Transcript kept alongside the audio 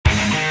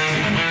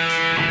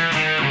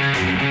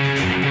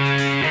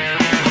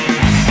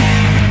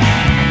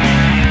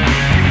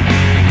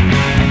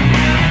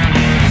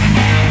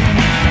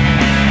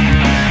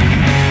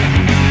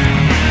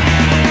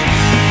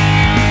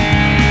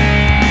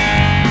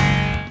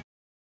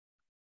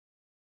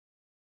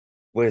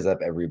What is up,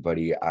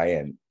 everybody? I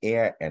am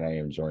Ant, and I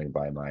am joined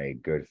by my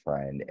good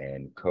friend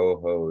and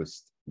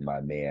co-host,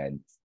 my man.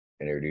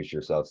 Introduce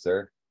yourself,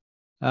 sir.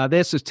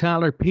 This is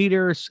Tyler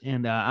Peters,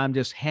 and I'm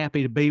just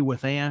happy to be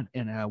with Ant.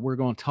 And we're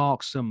going to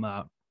talk some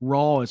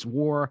Raw as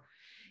War.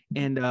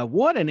 And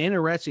what an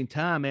interesting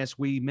time, as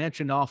we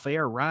mentioned off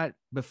air right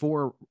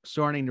before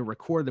starting to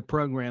record the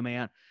program,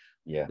 Ant.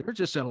 Yeah. There's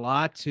just a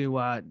lot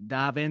to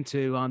dive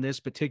into on this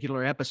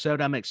particular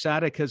episode. I'm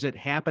excited because it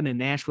happened in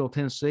Nashville,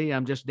 Tennessee.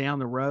 I'm just down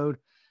the road,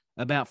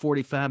 about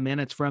 45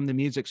 minutes from the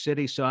Music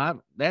City. So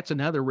that's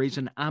another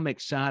reason I'm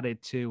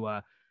excited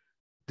to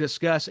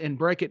discuss and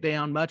break it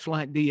down, much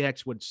like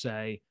DX would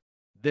say,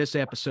 this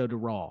episode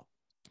of Raw.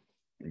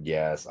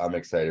 Yes, I'm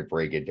excited to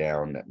break it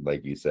down,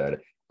 like you said.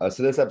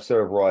 So this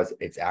episode of Raw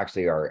it's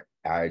actually our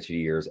Attitude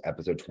Years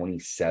episode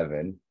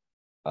 27.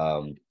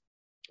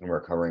 And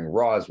we're covering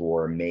Raw's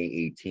War, May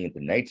 18th,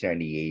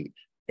 1998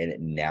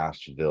 in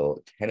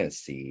Nashville,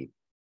 Tennessee.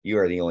 You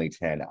are the only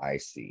 10 I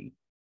see.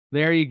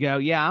 There you go.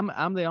 Yeah,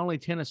 I'm the only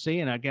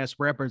Tennessean, I guess,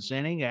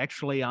 representing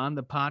actually on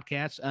the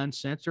podcast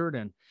Uncensored.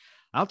 And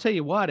I'll tell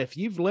you what, if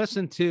you've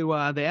listened to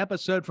the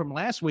episode from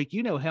last week,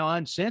 you know how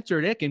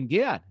uncensored it can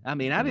get. I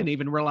mean, I didn't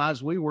even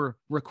realize we were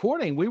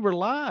recording. We were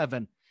live,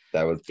 and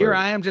that was here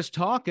I am just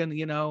talking,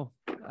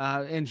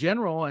 in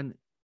general, and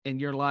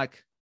you're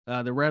like,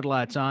 the red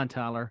light's on,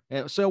 Tyler.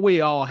 So we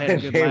all had a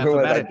good laugh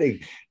about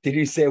it. Did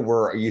you say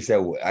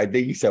I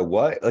think you said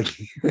what? Like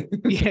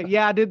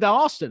yeah, I did the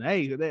Austin.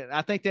 Hey,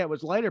 I think that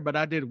was later, but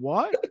I did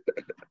what?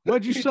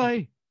 What'd you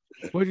say?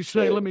 What'd you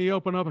say? Let me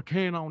open up a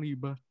can on you,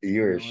 bud.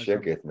 You're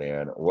shooketh,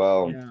 man.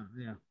 Well,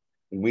 yeah.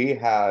 We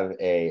have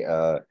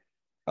a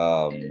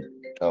oh,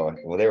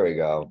 well, there we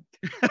go.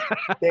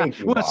 Thank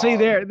you. Well, Mom. See,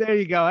 there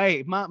you go.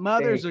 Hey, my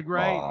mother's Thanks, a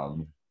great.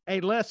 Mom. Hey,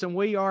 listen,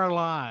 we are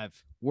live.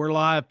 We're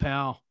live,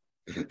 pal.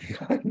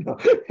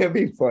 It'd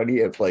be funny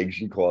if like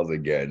she calls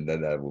again,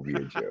 then that will be a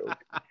joke.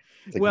 Like,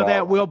 well,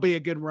 that will be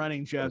a good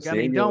running joke. I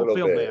mean, don't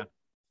feel bad.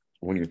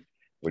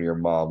 When your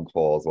mom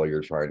calls while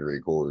you're trying to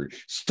record,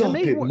 stop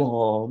it,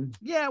 Mom.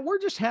 Yeah, we're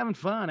just having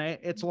fun.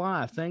 It's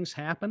live. Things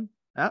happen.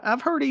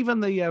 I've heard even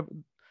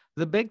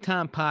the big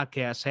time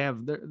podcasts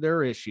have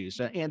their issues,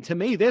 and to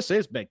me, this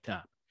is big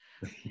time.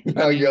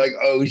 You're like,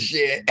 oh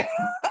shit.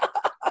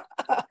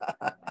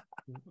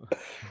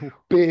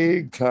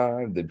 Big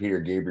time, the Peter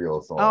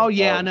Gabriel song. Oh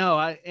yeah, I know.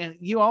 And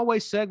you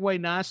always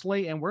segue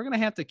nicely, and we're gonna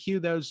have to cue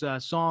those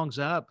songs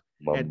up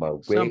at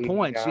some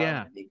points.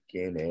 Yeah,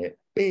 it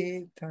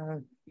big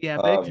time. Yeah,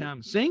 big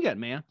time. Sing it,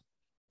 man.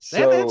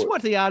 That's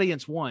what the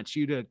audience wants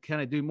you to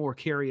kind of do more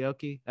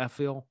karaoke, I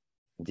feel.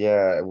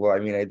 Yeah, well, I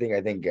mean, I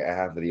think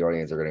half of the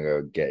audience are gonna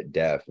go get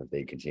deaf if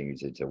they continue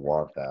to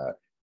want that.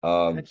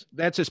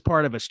 That's just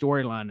part of a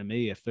storyline to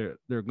me. If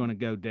they're going to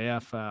go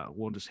deaf,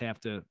 we'll just have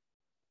to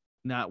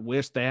not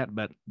wish that,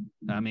 but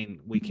I mean,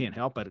 we can't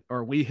help it.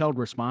 Are we held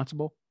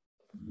responsible?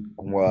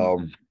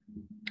 Well,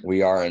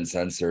 we are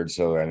uncensored,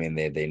 so I mean,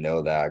 they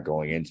know that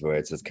going into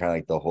it. So it's kind of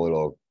like the whole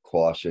little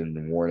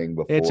caution warning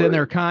before. It's in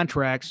their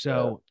contract,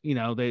 so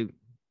they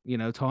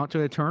talk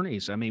to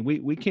attorneys. I mean,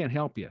 we can't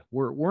help you.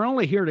 We're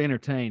only here to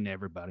entertain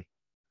everybody.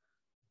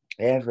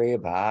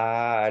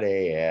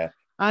 Everybody, yeah.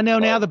 I know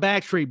now the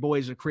Backstreet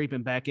Boys are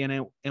creeping back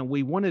in, and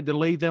we wanted to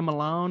leave them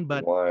alone,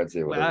 but I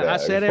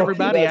said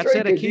everybody. I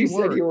said a key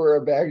word. You said you were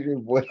a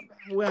Backstreet Boy.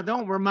 Well,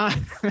 don't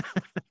remind.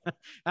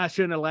 I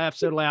shouldn't have laughed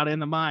so loud in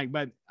the mic,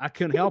 but I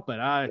couldn't help it.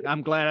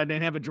 I'm glad I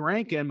didn't have a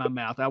drink in my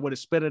mouth. I would have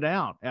spit it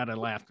out of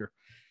laughter.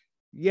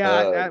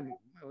 Yeah.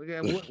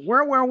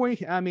 Where were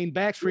we? I mean,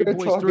 Backstreet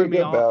Boys threw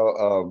me off.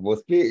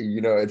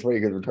 It's funny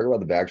because we're talking about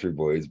the Backstreet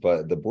Boys,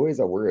 but the boys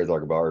that we're going to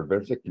talk about are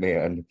Vince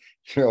McMahon,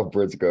 Gerald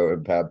Briscoe,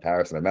 and Pat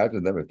Patterson.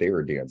 Imagine them if they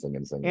were dancing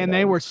and singing. And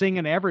they were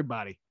singing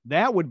everybody.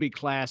 That would be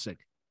classic.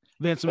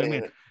 Vince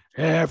McMahon,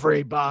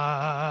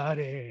 everybody.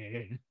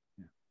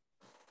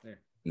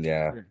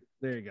 Yeah.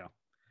 There you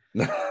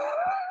go.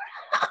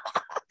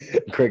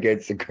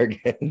 Crickets.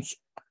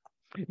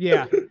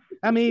 Yeah.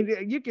 I mean,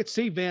 you could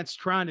see Vince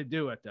trying to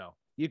do it, though.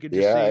 You could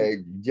just see.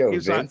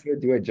 Vince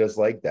would do it just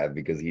like that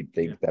because he'd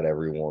think that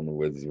everyone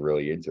was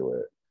really into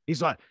it. He's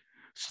like,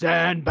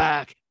 stand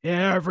back,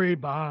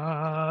 everybody.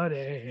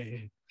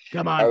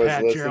 Come on, I was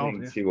Pat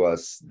listening to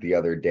us the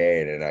other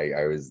day, and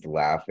I was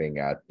laughing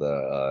at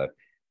the.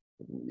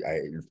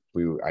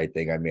 I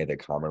think I made a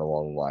comment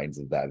along the lines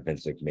of that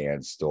Vince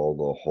McMahon stole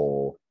the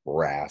whole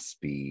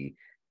raspy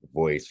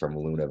voice from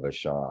Luna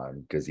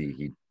Vachon because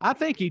he. I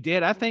think he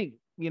did. I think.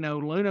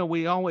 Luna,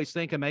 we always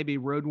think of maybe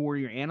Road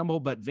Warrior Animal,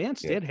 but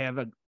Vince did have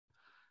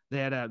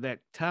that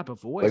type of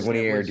voice. Like when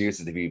he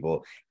introduces the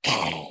people.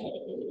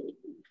 He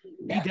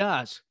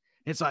does.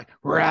 It's like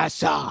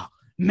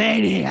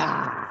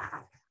WrestleMania.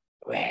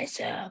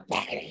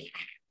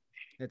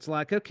 It's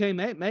like, okay,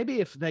 maybe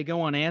if they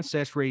go on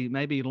Ancestry,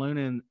 maybe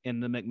Luna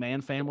and the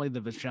McMahon family,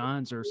 the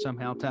Vachons, are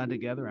somehow tied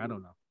together. I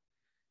don't know.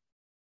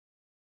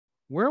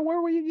 Where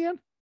were we again?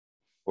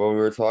 Well, we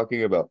were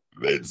talking about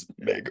Vince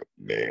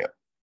McMahon.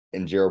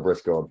 And Gerald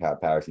Briscoe and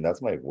Pat Patterson.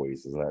 That's my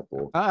voice. Isn't that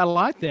cool? I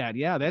like that.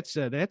 Yeah, that's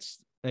a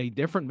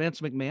different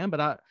Vince McMahon.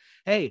 But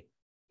hey,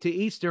 to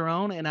each their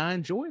own, and I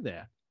enjoy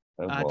that.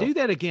 Well, Do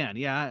that again.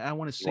 Yeah, I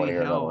want to see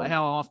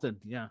how often.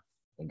 Yeah.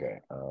 Okay.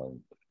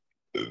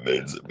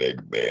 Vince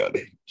McMahon,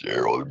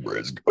 Gerald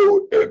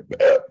Briscoe, and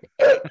Pat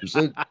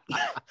Patterson.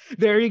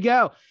 There you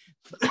go,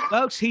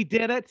 folks. He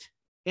did it,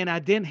 and I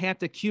didn't have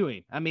to cue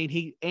him. I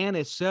mean, Ann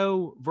is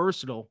so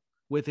versatile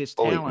with his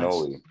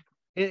talents.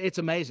 It's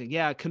amazing.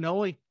 Yeah,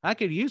 cannoli. I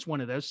could use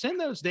one of those. Send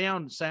those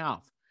down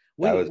south.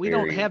 We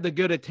don't have the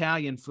good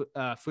Italian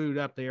food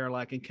up there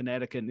like in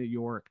Connecticut, New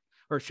York,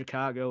 or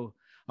Chicago,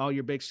 all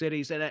your big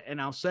cities.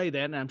 And I'll say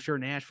that, and I'm sure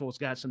Nashville's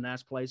got some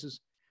nice places.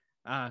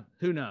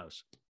 Who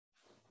knows?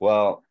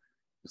 Well,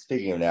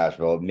 speaking of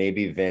Nashville,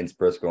 maybe Vince,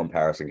 Briscoe, and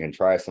Patterson can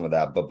try some of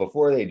that. But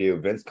before they do,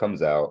 Vince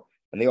comes out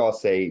and they all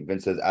say,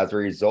 Vince says, as a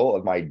result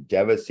of my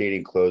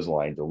devastating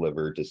clothesline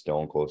delivered to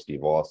Stone Cold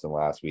Steve Austin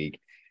last week,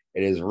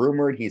 it is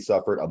rumored he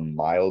suffered a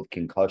mild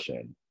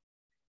concussion.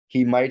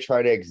 He might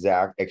try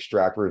to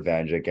extract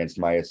revenge against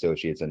my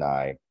associates and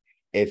I.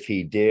 If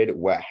he did,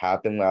 what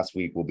happened last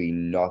week will be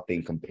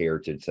nothing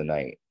compared to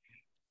tonight.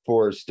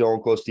 For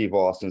Stone Cold Steve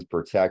Austin's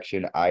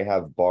protection, I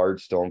have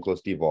barred Stone Cold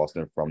Steve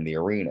Austin from the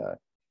arena.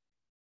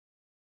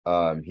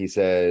 He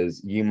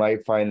says, you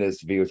might find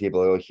this videotape a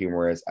little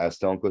humorous as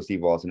Stone Cold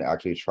Steve Austin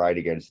actually tried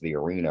to get into the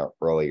arena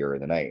earlier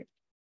in the night.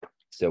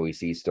 So we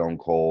see Stone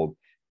Cold,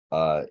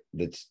 the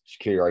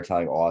security guard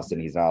telling Austin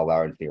he's not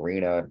allowed into the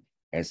arena.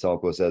 And Stone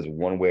Cold says,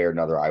 one way or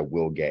another, I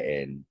will get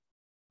in.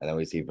 And then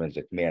we see Vince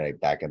McMahon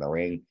back in the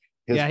ring.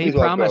 He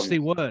promised he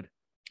would.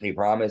 He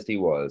promised he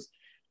would.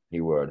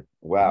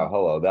 Wow,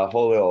 hello. That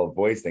whole little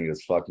voice thing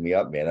just fucked me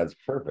up, man. That's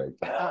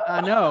perfect.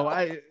 I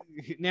know.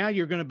 Now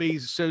you're going to be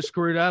so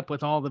screwed up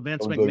with all the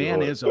Vince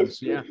McMahon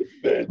isms. Yeah.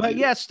 But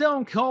yeah,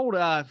 Stone Cold,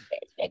 now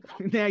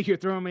you're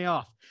throwing me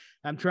off.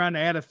 I'm trying to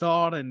add a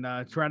thought and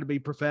trying to be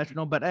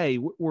professional, but hey,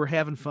 we're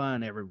having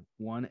fun,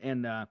 everyone.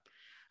 And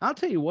I'll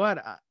tell you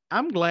what,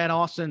 I'm glad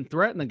Austin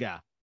threatened the guy.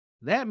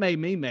 That made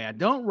me mad.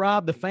 Don't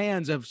rob the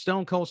fans of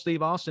Stone Cold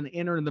Steve Austin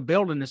entering the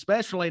building,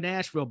 especially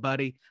Nashville,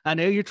 buddy. I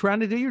know you're trying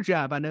to do your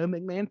job. I know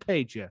McMahon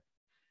paid you.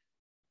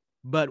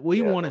 But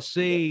we want to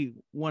see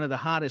one of the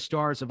hottest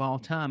stars of all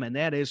time, and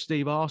that is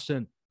Steve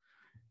Austin.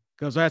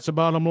 Because that's the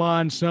bottom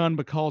line, son,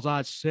 because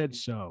I said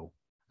so.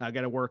 I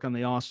got to work on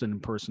the Austin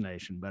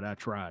impersonation, but I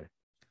tried.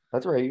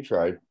 That's right. You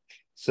tried.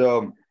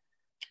 So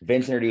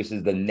Vince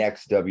introduces the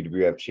next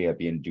WWF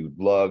champion, Dude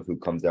Love, who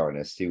comes out in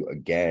a suit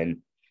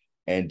again.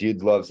 And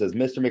Dude Love says,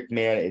 Mr.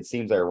 McMahon, it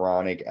seems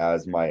ironic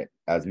as May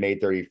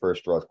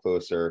 31st draws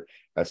closer,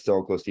 as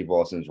Stone Cold Steve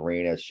Austin's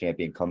reign as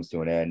champion comes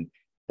to an end,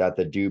 that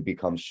the dude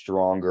becomes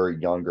stronger,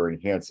 younger,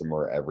 and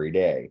handsomer every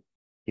day.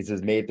 He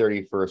says May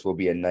 31st will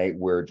be a night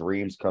where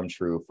dreams come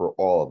true for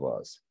all of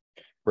us.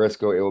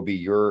 Briscoe, it will be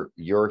your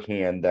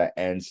hand that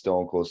ends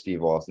Stone Cold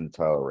Steve Austin's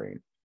title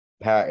reign.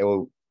 Pat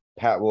will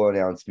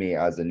announce me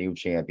as the new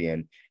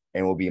champion,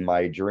 and will be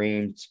my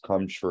dreams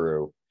come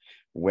true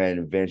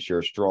when Vince,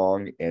 your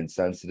strong and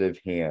sensitive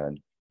hand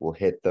will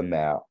hit the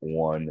mat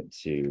 1,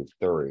 2,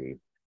 3.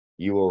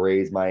 You will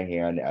raise my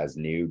hand as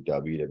new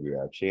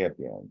WWF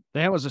champion.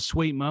 That was a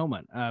sweet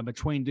moment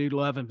between Dude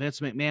Love and Vince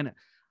McMahon.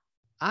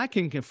 I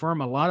can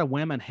confirm a lot of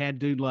women had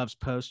Dude Love's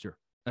poster,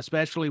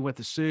 especially with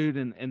the suit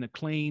and the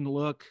clean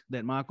look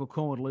that Michael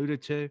Cole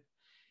alluded to.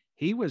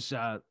 He was,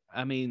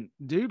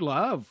 Dude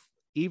Love,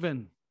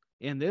 even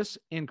in this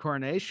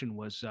incarnation,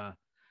 was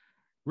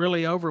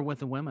really over with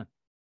the women.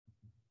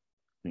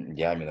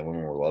 Yeah, the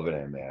women were loving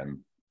him,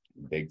 man.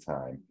 Big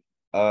time.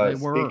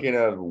 Speaking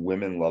of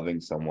women loving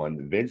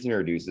someone, Vince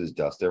introduces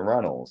Dustin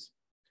Runnels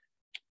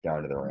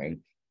down to the ring.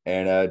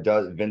 And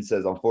Vince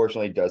says,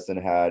 unfortunately, Dustin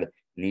had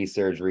knee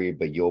surgery,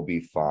 but you'll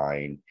be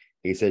fine.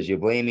 He says, you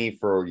blame me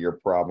for your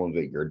problems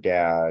with your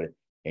dad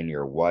and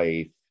your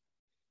wife.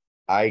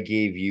 I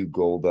gave you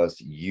Goldust.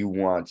 You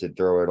want to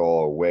throw it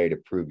all away to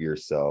prove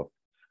yourself.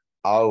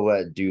 I'll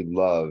let you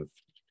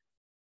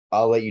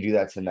do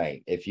that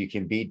tonight. If you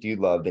can beat Dude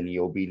Love, then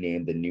you'll be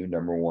named the new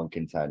 #1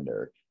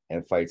 contender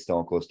and fight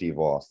Stone Cold Steve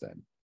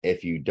Austin.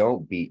 If you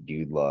don't beat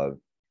Dude Love,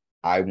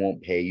 I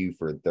won't pay you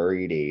for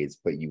 30 days,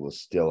 but you will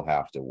still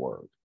have to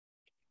work.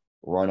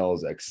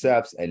 Runnels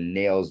accepts and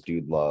nails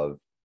Dude Love.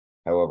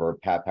 However,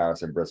 Pat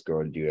Patterson, Briscoe,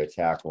 and Dude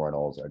attack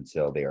Runnels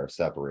until they are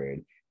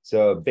separated.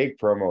 So a big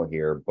promo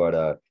here,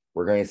 but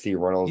we're going to see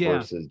Runnels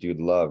versus Dude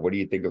Love. What do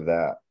you think of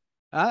that?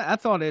 I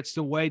thought it's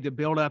the way to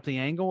build up the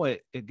angle.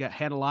 It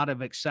had a lot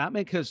of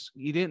excitement because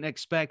you didn't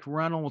expect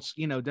Runnels,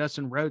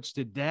 Dustin Rhodes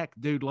to deck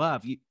Dude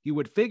Love. You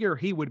would figure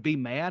he would be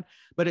mad,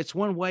 but it's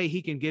one way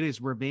he can get his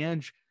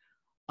revenge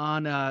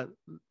on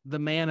the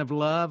man of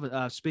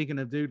love, speaking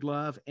of Dude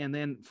Love, and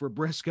then for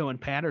Briscoe and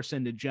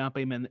Patterson to jump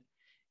him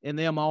and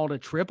them all to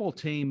triple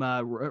team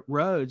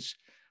Rhodes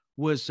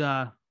was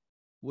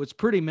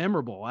pretty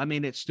memorable.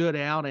 It stood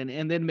out,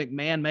 and then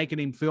McMahon making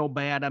him feel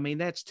bad.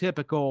 That's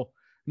typical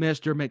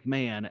Mr.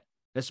 McMahon,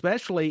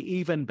 especially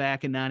even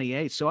back in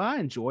 '98. So I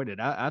enjoyed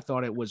it. I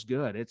thought it was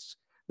good. It's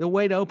the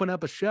way to open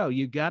up a show.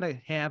 You got to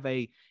have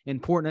a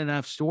important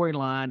enough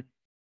storyline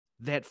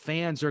that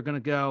fans are going to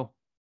go,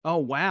 oh,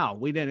 wow,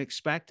 we didn't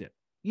expect it.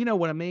 you know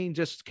what I mean?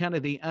 Just kind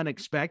of the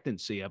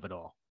unexpectancy of it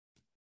all.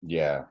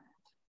 Yeah.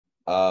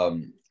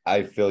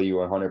 I feel you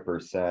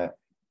 100%.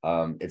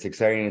 It's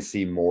exciting to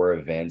see more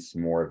events,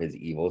 more of his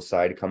evil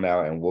side come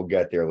out, and we'll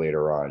get there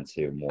later on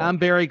too. More. I'm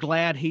very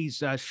glad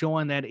he's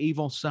showing that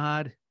evil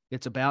side.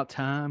 It's about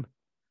time.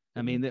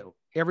 I mean,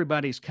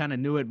 everybody's kind of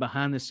knew it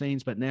behind the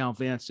scenes, but now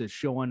Vince is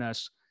showing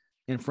us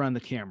in front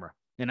of the camera.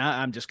 And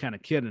I'm just kind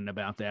of kidding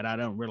about that. I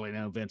don't really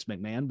know Vince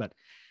McMahon, but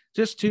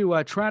just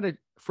to try to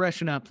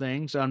freshen up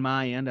things on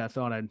my end, I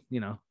thought I'd,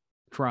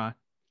 try.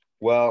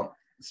 Well,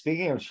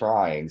 speaking of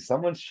trying,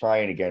 someone's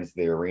trying against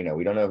the arena.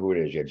 We don't know who it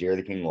is yet. Jerry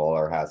the King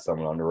Lawler has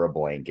someone under a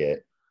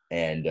blanket,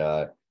 and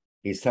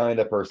he's telling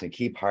the person,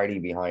 keep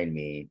hiding behind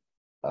me.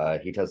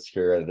 He tells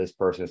security this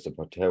person is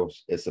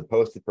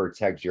supposed to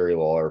protect Jerry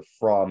Lawler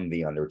from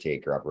the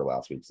Undertaker after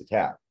last week's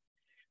attack.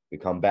 We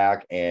come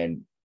back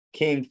and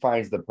King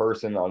finds the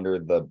person under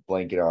the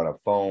blanket on a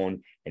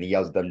phone, and he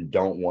yells at them,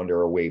 don't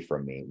wander away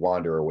from me.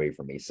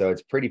 So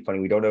it's pretty funny.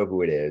 We don't know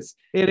who it is.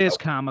 It is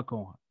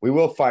comical. We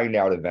will find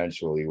out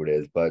eventually who it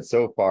is, but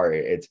so far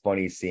it's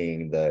funny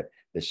seeing the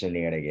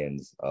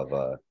shenanigans of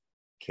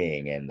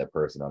King and the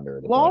person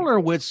under the Lawler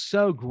blanket. was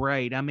so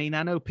great. I mean,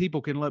 I know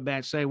people can look back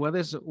and say, well,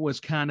 this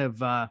was kind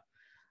of a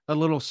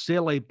little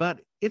silly,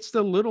 but it's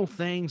the little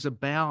things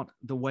about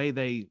the way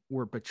they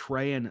were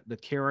portraying the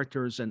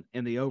characters and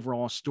the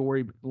overall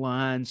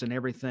storylines and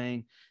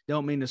everything.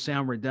 Don't mean to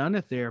sound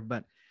redundant there,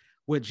 but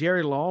with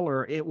Jerry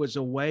Lawler, it was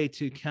a way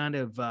to kind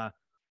of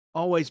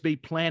always be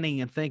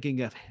planning and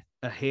thinking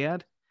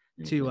ahead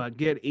to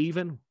get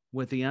even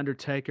with the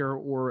Undertaker,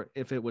 or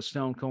if it was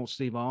Stone Cold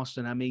Steve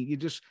Austin. I mean, you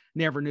just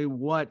never knew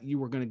what you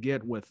were going to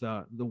get with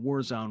the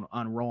Warzone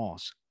on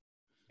Raws.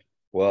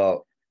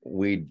 Well,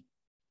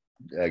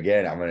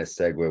 again, I'm going to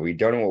segue. We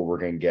don't know what we're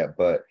going to get,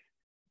 but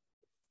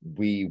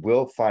we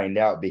will find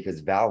out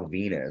because Val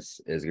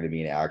Venus is going to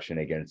be in action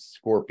against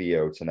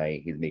Scorpio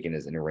tonight. He's making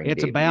his in-ring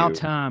debut. It's about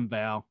time,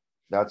 Val.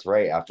 That's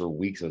right. After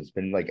weeks, it's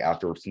been like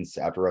since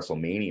after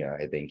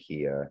WrestleMania, I think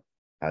he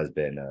has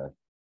been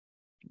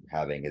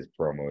having his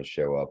promos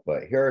show up.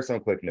 But here are some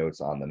quick notes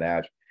on the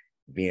match.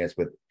 Venus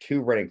with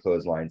 2 running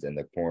clotheslines in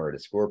the corner to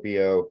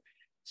Scorpio.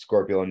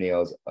 Scorpio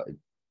nails a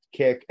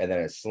kick and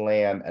then a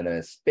slam and then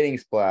a spinning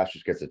splash,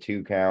 which gets a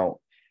 2 count.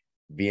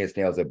 Venus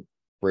nails a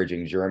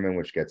bridging German,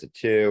 which gets a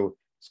 2.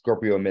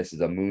 Scorpio misses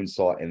a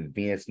moonsault and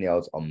Venus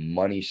nails a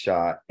money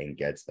shot and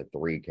gets a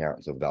 3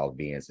 count. So Val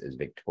Venus is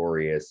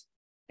victorious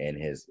in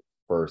his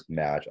first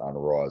match on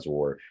Raw's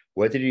War.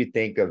 What did you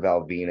think of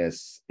Val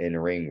Venus in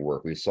ring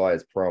work? We saw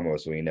his promo,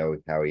 so we know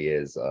how he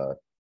is,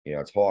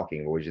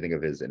 talking. What did you think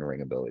of his in ring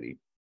ability?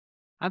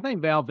 I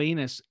think Val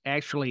Venus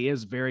actually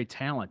is very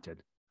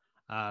talented.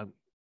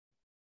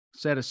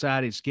 Set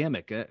aside his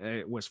gimmick,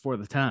 it was for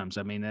the times.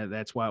 I mean,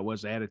 that's why it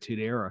was the Attitude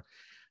Era.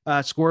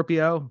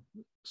 Scorpio,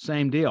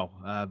 same deal.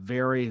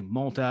 Very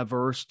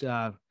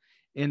multiverse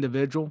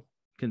individual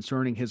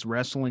concerning his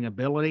wrestling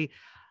ability.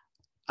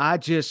 I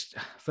just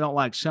felt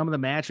like some of the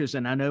matches,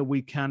 and I know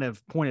we kind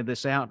of pointed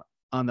this out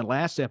on the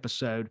last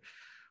episode,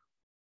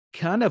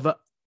 kind of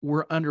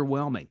were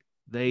underwhelming.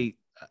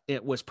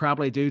 It was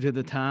probably due to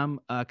the time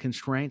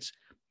constraints.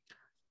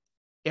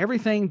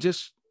 Everything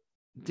just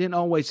didn't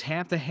always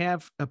have to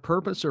have a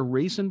purpose or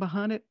reason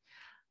behind it.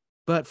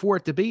 But for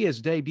it to be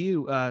his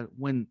debut,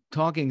 when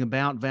talking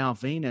about Val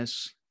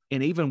Venus,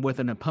 and even with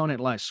an opponent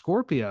like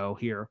Scorpio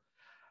here,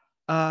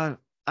 I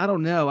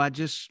don't know.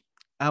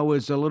 I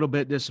was a little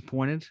bit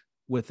disappointed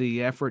with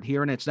the effort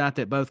here. And it's not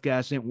that both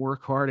guys didn't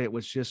work hard. It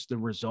was just the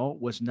result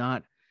was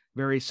not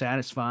very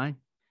satisfying.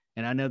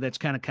 And I know that's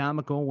kind of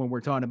comical when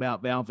we're talking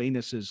about Val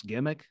Venus's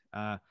gimmick,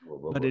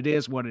 but it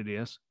is what it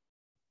is.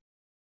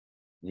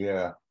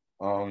 Yeah.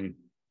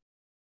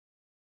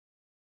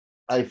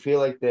 I feel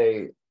like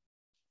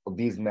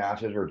these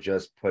matches were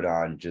just put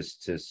on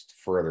just to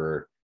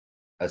further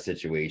a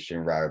situation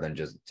rather than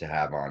just to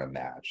have on a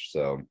match.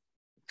 So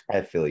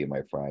I feel you,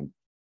 my friend.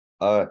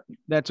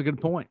 That's a good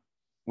point.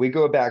 We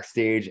go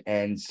backstage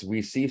and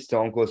we see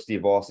Stone Cold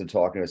Steve Austin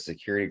talking to a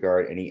security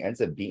guard, and he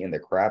ends up beating the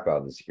crap out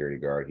of the security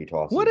guard. He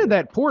tosses. What did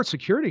that poor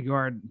security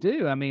guard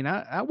do? I mean,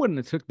 I wouldn't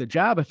have took the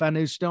job if I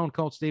knew Stone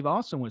Cold Steve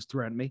Austin was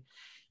threatening me.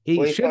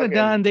 He should have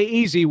done the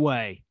easy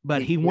way,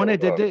 but he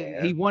wanted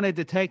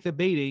to take the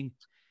beating,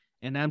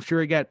 and I'm sure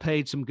he got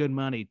paid some good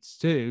money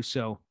too.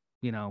 So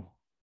he had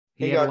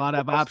a lot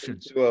of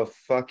options. To a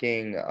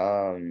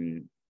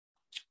fucking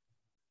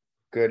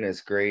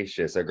goodness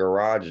gracious, a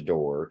garage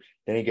door.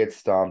 Then he gets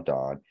stomped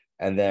on,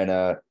 and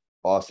then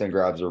Austin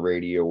grabs a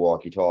radio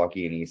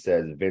walkie-talkie and he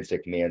says, "Vince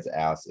McMahon's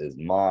ass is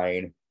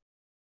mine."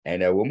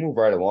 And we'll move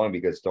right along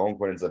because Stone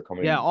Cold ends up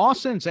coming. Yeah,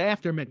 Austin's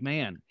after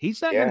McMahon. He's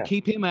not going to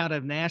keep him out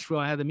of Nashville,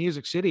 out of the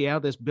Music City, out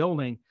of this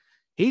building.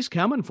 He's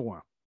coming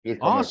for him.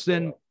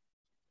 Austin,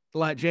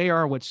 like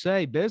JR would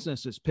say,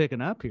 business is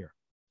picking up here.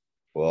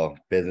 Well,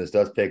 business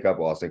does pick up.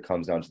 Austin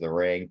comes down to the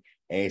ring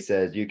and he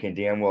says, "You can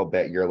damn well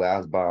bet your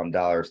last bottom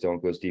dollar Stone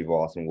Cold Steve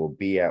Austin will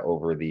be at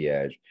Over the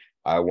Edge.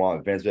 I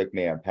want Vince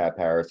McMahon, Pat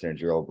Patterson, and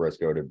Gerald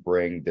Briscoe to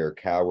bring their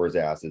cowards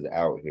asses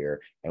out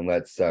here and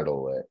let's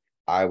settle it."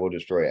 I will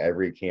destroy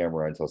every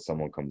camera until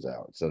someone comes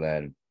out. So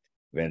then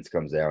Vince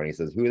comes out and he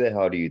says, "Who the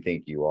hell do you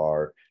think you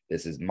are?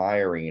 This is my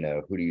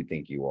arena. Who do you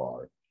think you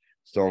are?"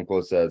 Stone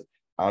Cold says,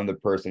 "I'm the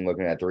person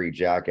looking at three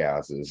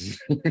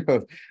jackasses."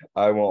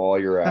 "I want all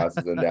your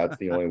asses, and that's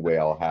the only way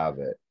I'll have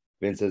it."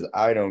 Vince says,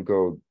 "I don't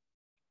go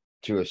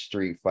to a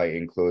street fight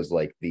in clothes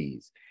like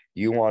these.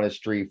 You want a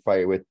street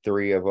fight with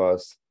three of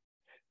us?"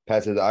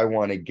 Pat says, "I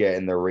want to get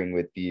in the ring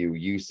with you.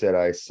 You said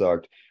I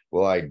sucked.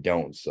 Well, I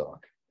don't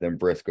suck." Then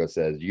Briscoe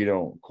says, "You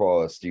don't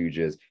call us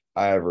stooges.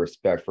 I have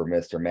respect for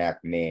Mr.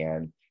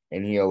 McMahon,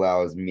 and he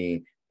allows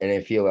me, and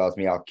if he allows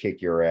me, I'll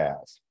kick your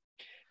ass."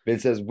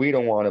 Vince says, "We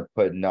don't want to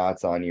put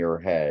knots on your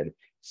head,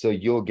 so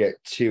you'll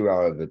get two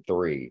out of the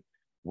three.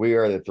 We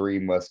are the three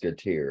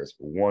musketeers,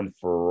 one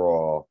for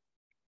all."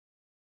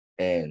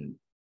 And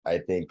I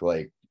think,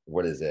 like,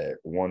 what is it?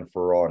 One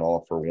for all and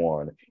all for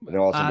one. And then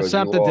also goes, "You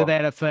Something to all,"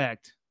 that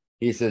effect.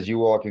 he says,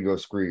 "You all can go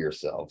screw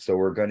yourself." So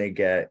we're gonna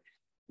get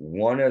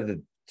one of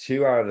the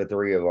two out of the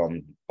three of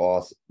them.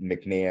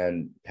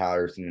 McMahon,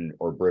 Patterson,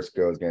 or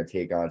Briscoe is gonna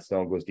take on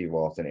Stone Cold Steve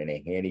Austin in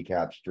a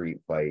handicap street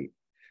fight.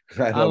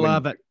 I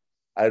love it.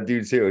 I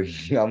do too.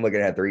 I'm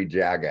looking at three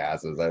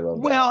jackasses. I love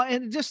that. Well,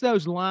 and just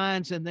those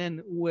lines, and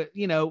then with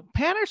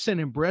Patterson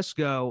and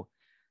Briscoe.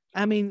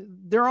 I mean,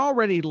 they're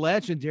already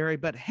legendary,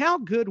 but how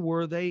good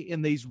were they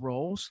in these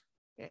roles?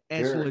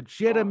 As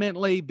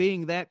legitimately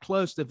being that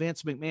close to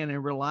Vince McMahon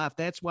in real life,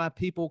 that's why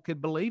people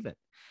could believe it.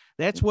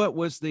 That's what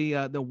was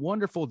the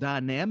wonderful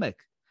dynamic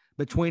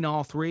between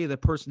all three of the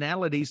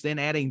personalities. Then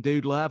adding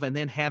Dude Love, and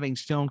then having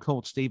Stone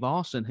Cold Steve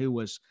Austin, who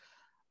was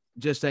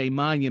just a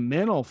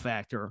monumental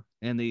factor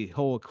in the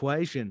whole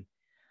equation.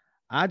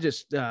 I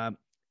just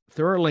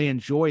thoroughly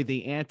enjoy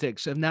the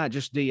antics of not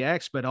just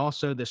DX, but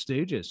also the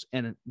Stooges,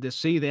 and to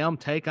see them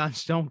take on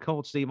Stone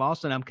Cold Steve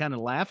Austin, I'm kind of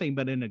laughing,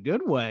 but in a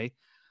good way.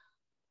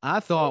 I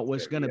thought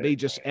was going to be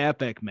just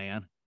epic,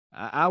 man.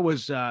 I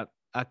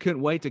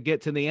couldn't wait to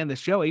get to the end of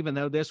the show, even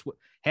though this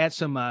had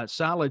some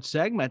solid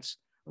segments,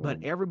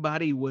 but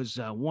everybody was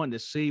wanting to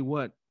see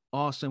what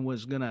Austin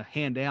was going to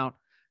hand out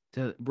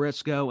to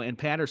Briscoe and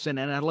Patterson.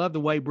 And I love the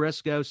way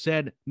Briscoe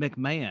said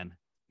McMahon.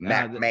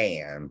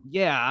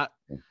 Yeah.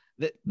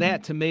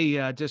 That to me,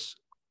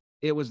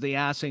 it was the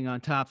icing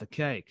on top of the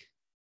cake.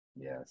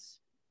 Yes.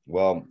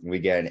 Well, we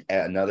get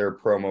another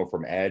promo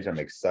from Edge. I'm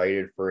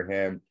excited for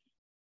him.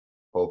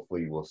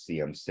 Hopefully we'll see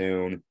him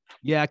soon.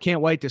 Yeah, I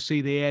can't wait to see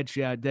the Edge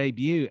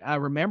debut. I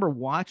remember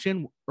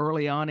watching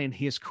early on in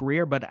his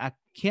career, but I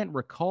can't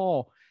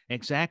recall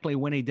exactly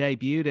when he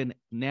debuted. And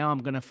now I'm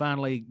going to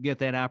finally get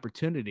that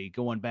opportunity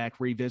going back,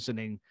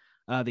 revisiting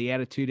the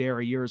Attitude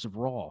Era years of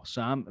Raw.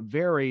 So I'm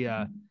very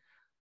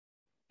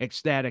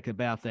ecstatic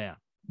about that.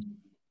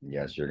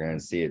 Yes, you're going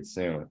to see it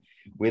soon.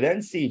 We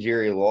then see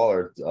Jerry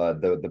Lawler,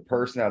 the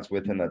person that's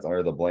with him that's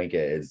under the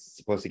blanket is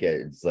supposed to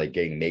it's like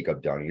getting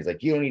makeup done. He's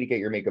like, "You don't need to get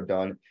your makeup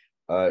done.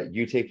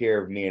 You take care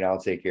of me and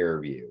I'll take care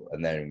of you."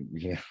 And then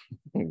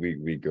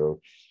we go.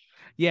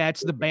 Yeah,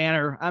 it's the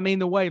banner. I mean,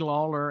 the way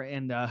Lawler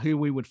and who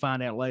we would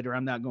find out later,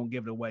 I'm not going to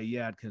give it away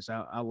yet because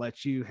I'll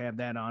let you have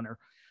that honor.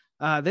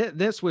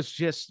 This was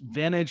just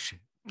vintage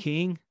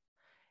King,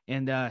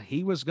 and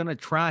he was going to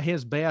try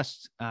his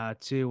best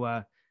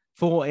to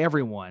fool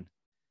everyone.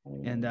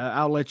 And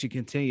I'll let you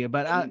continue,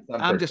 but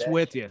I'm just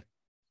with you.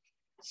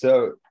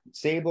 So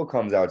Sable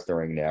comes out to the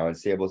ring now, and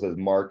Sable says,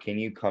 "Mark, can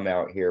you come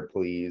out here,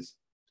 please?"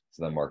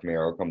 So then Mark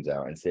Mero comes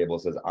out, and Sable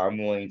says, "I'm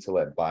willing to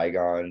let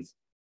bygones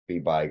be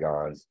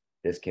bygones.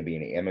 This can be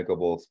an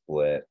amicable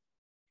split."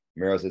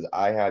 Mero says,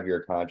 "I have your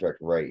contract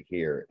right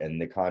here,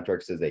 and the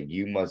contract says that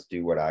you must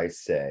do what I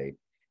say.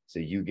 So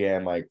you get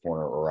in my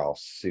corner or I'll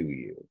sue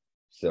you."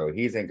 So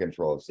he's in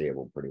control of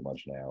Sable pretty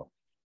much now.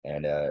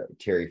 And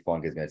Terry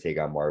Funk is going to take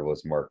on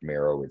Marvelous Mark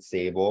Mero with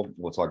Sable.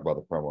 We'll talk about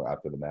the promo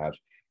after the match.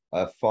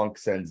 Funk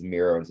sends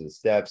Mero into the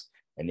steps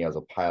and nails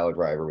a pile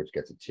driver, which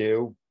gets a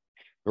 2.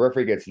 The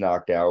referee gets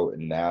knocked out in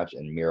the match,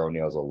 and Mero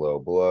nails a low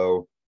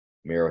blow.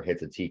 Mero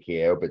hits a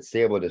TKO, but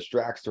Sable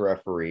distracts the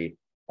referee,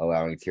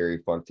 allowing Terry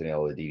Funk to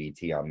nail a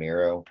DDT on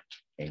Mero,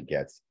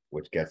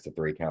 which gets the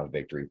 3-count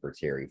victory for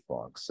Terry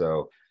Funk.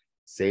 So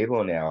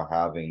Sable now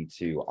having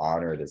to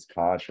honor this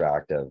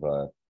contract of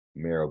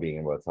Mero being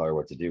able to tell her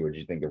what to do. What did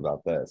you think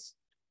about this?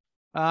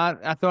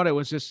 I thought it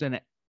was just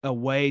a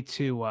way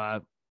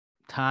to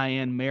tie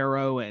in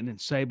Mero and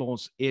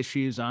Sable's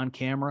issues on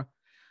camera.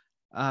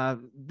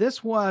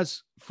 This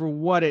was, for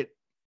what it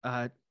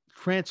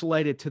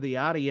translated to the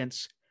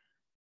audience,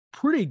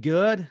 pretty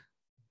good,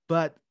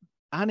 but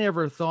I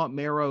never thought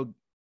Mero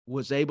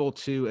was able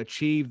to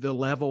achieve the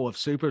level of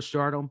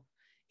superstardom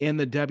in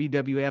the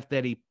WWF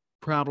that he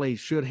probably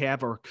should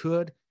have or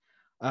could.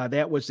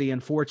 That was the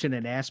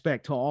unfortunate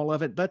aspect to all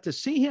of it. But to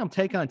see him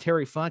take on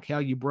Terry Funk, how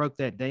you broke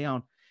that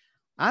down,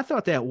 I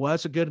thought that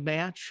was a good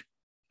match.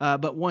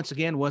 But once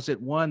again, was it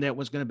one that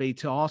was going to be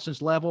to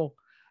Austin's level?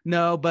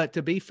 No, but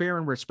to be fair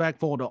and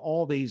respectful to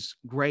all these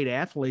great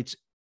athletes,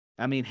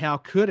 I mean, how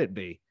could it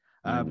be?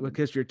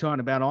 Because you're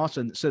talking about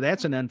Austin. So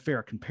that's an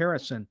unfair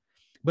comparison,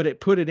 but it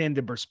put it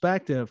into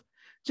perspective.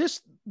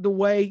 Just the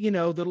way,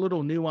 the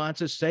little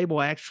nuances,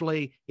 Sable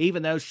actually,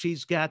 even though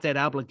she's got that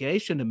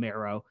obligation to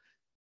Mero,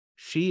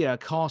 she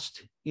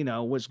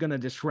was going to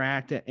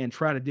distract and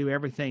try to do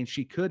everything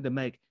she could to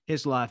make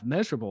his life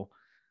miserable.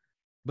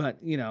 But,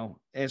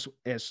 as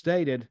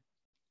stated,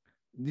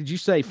 did you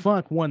say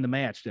Funk won the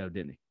match though,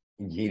 didn't he?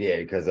 He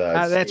did, because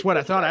that's what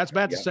I thought. I was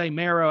about to say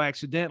Mero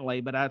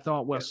accidentally, but I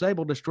thought, well,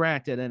 Sable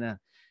distracted, and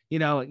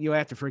you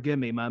have to forgive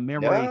me. My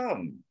memory.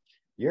 No,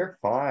 you're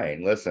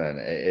fine.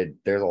 Listen,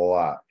 there's a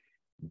lot,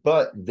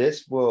 but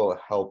this will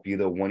help you.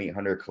 The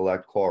 1-800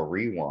 collect call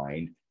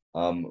rewind.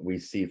 We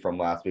see from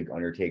last week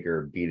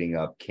Undertaker beating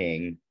up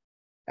King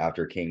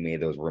after King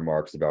made those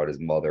remarks about his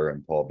mother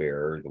and Paul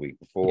Bearer the week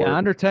before. Yeah,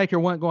 Undertaker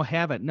wasn't going to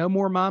have it. No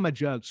more mama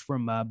jokes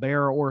from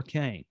Bearer or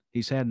Kane.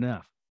 He's had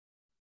enough.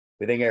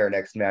 We then get our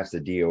next match, the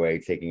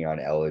DOA taking on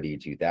LOD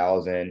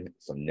 2000.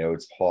 Some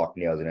notes: Hawk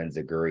nails an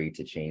enziguri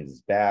to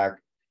Chains' back.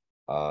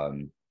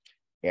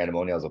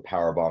 Animal nails a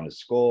powerbomb to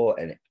Skull,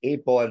 and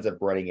 8-Ball ends up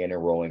running in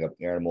and rolling up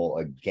Animal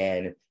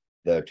again.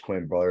 The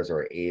twin brothers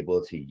are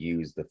able to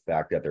use the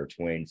fact that they're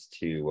twins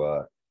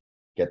to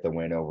get the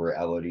win over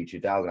LOD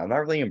 2000. I'm not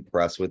really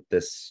impressed with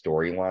this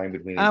storyline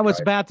between these I was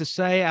guys. about to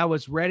say I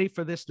was ready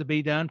for this to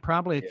be done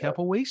probably a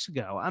couple weeks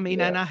ago. I mean,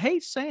 and I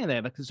hate saying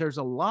that because there's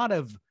a lot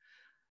of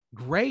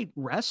great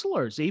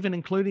wrestlers, even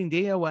including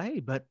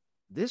DOA, but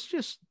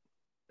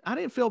I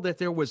didn't feel that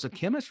there was a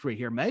chemistry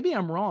here. Maybe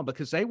I'm wrong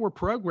because they were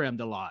programmed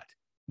a lot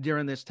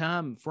during this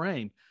time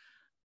frame.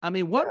 I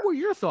mean, what were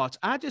your thoughts?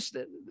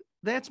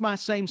 That's my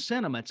same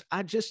sentiments.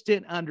 I just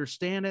didn't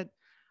understand it.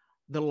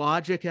 The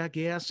logic, I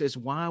guess, is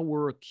why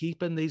we're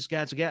keeping these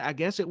guys together. I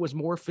guess it was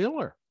more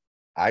filler.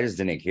 I just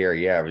didn't care.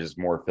 Yeah, it was just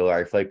more filler.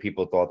 I feel like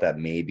people thought that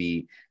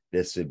maybe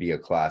this would be a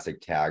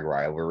classic tag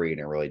rivalry, and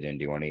it really didn't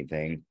do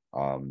anything.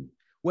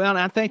 Well,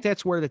 I think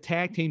that's where the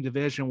tag team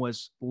division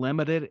was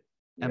limited.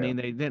 I mean,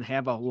 they didn't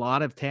have a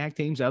lot of tag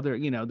teams,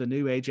 the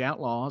New Age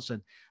Outlaws,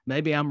 and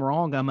maybe I'm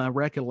wrong on my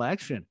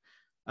recollection.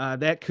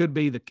 That could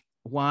be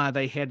why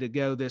they had to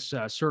go this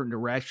certain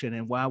direction,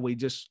 and why we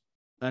just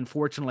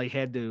unfortunately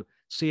had to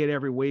see it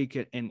every week,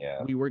 and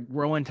we were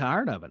growing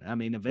tired of it. I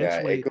mean,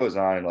 eventually it goes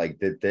on, like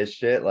this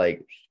shit,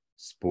 like,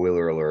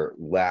 spoiler alert,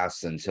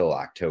 lasts until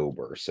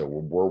October. So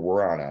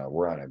we're on a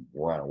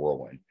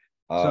whirlwind.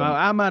 So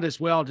I might as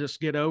well just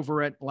get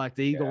over it, like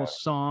the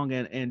Eagles song,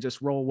 and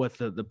just roll with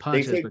the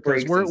punches,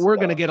 because we're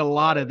going to get a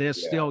lot of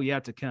this still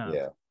yet to come.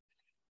 Yeah.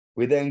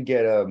 We then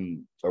get a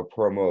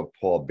promo of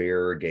Paul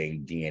Bearer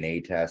getting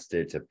DNA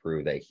tested to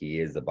prove that he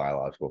is the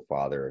biological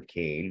father of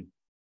Kane,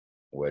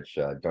 which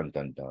dun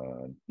dun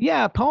dun.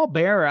 Yeah, Paul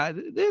Bearer.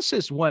 This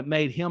is what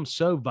made him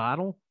so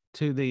vital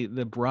to the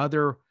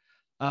brother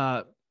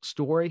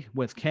story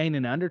with Kane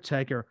and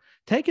Undertaker,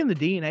 taking the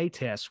DNA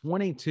test,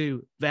 wanting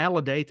to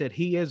validate that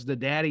he is the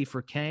daddy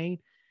for Kane,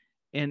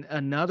 and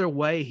another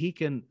way he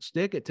can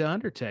stick it to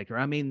Undertaker.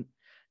 I mean,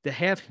 to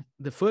have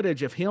the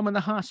footage of him in the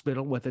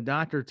hospital with the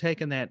doctor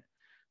taking that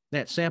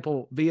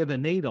sample via the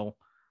needle,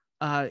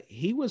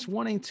 he was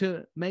wanting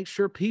to make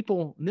sure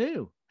people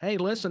knew, hey,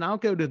 listen, I'll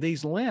go to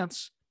these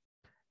lengths,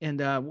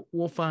 and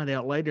we'll find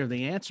out later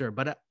the answer.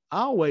 But I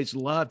always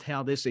loved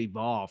how this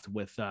evolved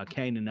with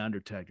Kane and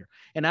Undertaker.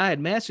 And I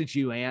had messaged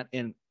you, Ant,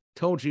 and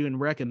told you and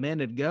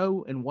recommended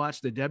go and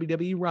watch the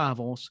WWE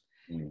Rivals.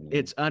 Mm-hmm.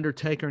 It's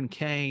Undertaker and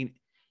Kane,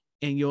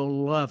 and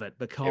you'll love it,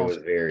 because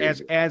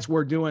as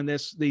we're doing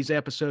these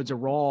episodes of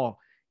Raw,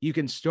 you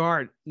can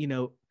start,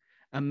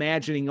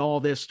 imagining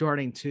all this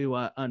starting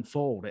to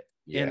unfold.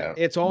 And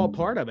it's all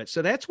part of it.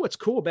 So that's what's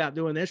cool about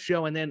doing this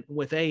show. And then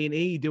with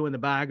A&E doing the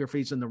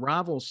biographies and the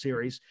Rivals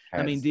series,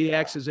 I mean,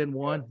 DX is in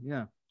one.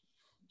 Yeah.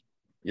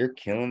 You're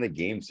killing the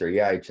game, sir.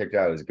 Yeah, I checked it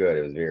out. It was good.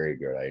 It was very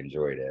good. I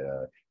enjoyed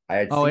it.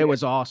 It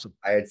was awesome.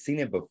 I had seen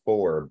it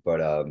before, but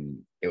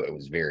it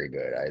was very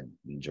good. I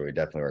enjoyed.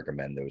 Definitely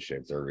recommend those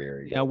shits. They're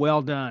very good. Yeah,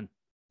 well done.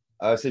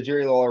 So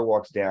Jerry Lawler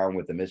walks down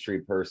with the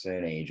mystery person,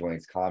 and he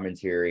joins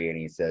commentary, and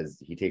he says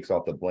he takes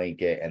off the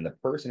blanket, and the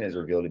person is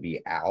revealed to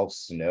be Al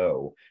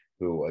Snow,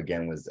 who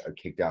again was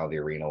kicked out of the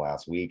arena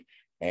last week,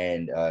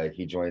 and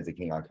he joins the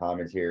King on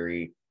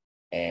commentary,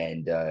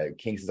 and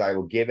King says, "I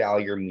will give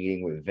Al your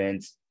meeting with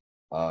Vince."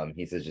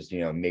 He says, just,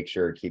 make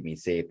sure to keep me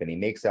safe. And he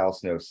makes Al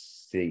Snow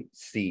sit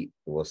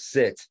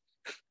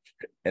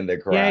in the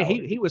crowd. Yeah,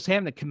 he was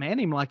having to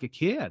command him like a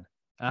kid.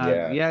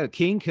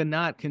 King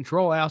cannot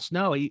control Al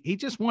Snow. He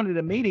just wanted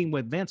a meeting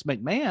with Vince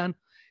McMahon,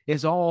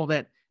 is all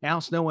that Al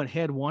Snow and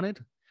Head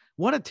wanted.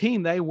 What a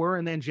team they were.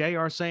 And then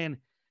JR saying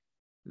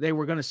they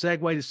were going to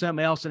segue to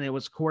something else, and it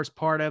was, of course,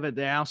 part of it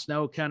that Al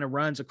Snow kind of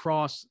runs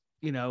across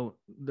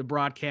the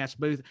broadcast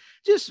booth.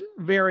 Just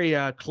very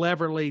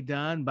cleverly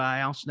done by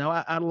Al Snow.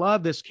 I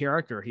love this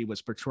character he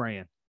was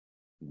portraying.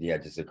 Yeah,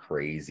 just a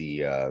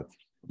crazy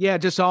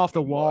just off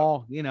the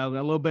wall, a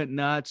little bit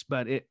nuts,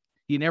 but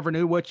you never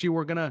knew what you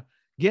were gonna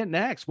get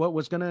next, what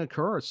was gonna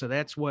occur. So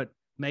that's what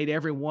made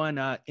everyone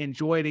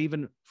enjoy it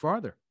even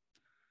farther.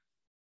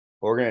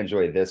 We're gonna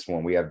enjoy this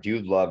one. We have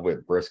Dude Love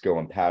with Briscoe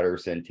and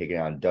Patterson taking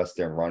on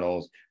Dustin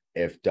Runnels.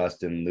 If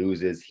Dustin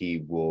loses,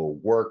 he will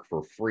work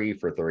for free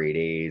for 30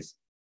 days.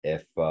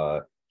 If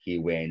he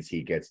wins.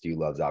 He gets Dude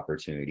Love's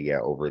opportunity to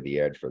get over the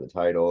edge for the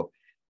title.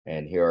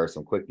 And here are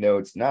some quick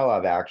notes. Not a lot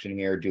of action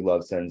here. Dude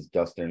Love sends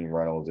Dustin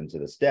Runnels into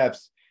the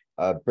steps.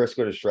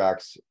 Briscoe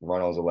distracts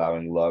Runnels,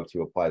 allowing Love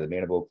to apply the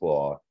mandible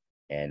claw,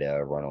 and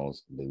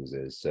Runnels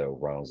loses. So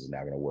Runnels is now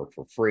going to work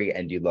for free,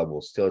 and Dude Love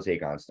will still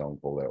take on Stone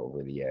Cold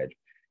over the edge.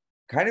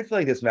 Kind of feel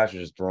like this match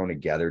was just thrown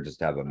together just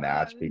to have a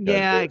match because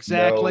yeah,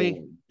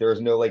 exactly.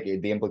 There's no like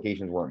the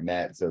implications weren't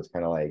met. So it's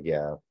kind of like,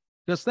 yeah.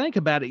 Just think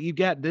about it. You've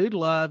got Dude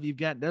Love, you've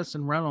got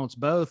Dustin Reynolds.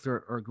 Both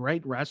are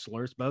great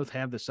wrestlers. Both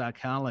have the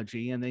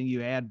psychology, and then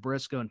you add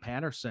Briscoe and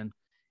Patterson,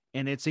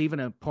 and it's even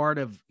a part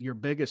of your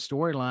biggest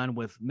storyline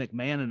with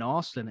McMahon and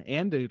Austin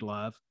and Dude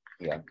Love.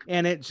 Yeah,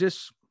 and it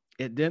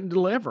didn't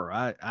deliver.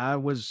 I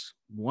was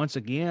once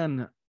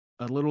again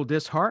a little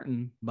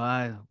disheartened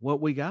by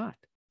what we got.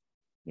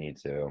 Me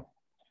too.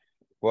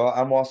 Well,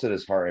 I'm also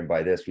disheartened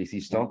by this. We see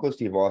Stone Cold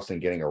Steve Austin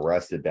getting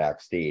arrested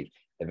backstage.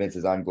 And Vince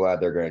says, I'm glad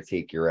they're going to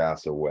take your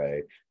ass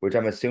away, which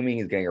I'm assuming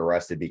he's getting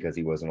arrested because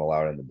he wasn't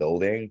allowed in the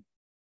building.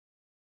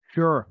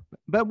 Sure.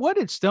 But what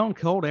did Stone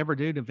Cold ever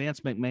do to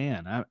Vince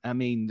McMahon? I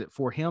mean,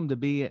 for him to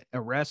be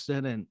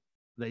arrested and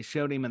they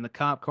showed him in the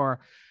cop car,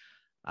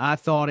 I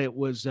thought it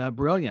was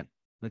brilliant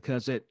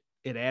because it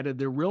added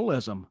the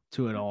realism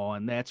to it all.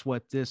 And that's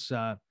what this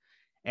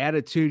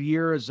Attitude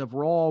Years of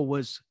Raw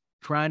was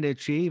trying to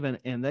achieve.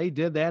 And they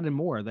did that and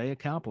more. They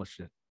accomplished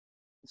it.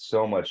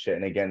 So much shit.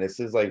 And again, this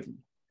is like,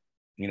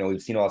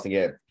 we've seen Austin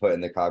get put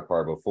in the cop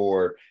car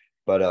before,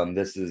 but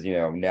this is,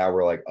 now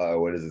we're like,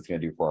 what is this going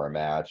to do for our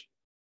match?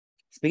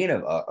 Speaking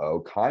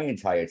of Kai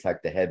and Tai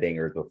attacked the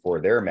Headbangers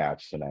before their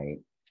match tonight.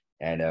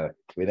 And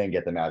we then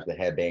get the match, the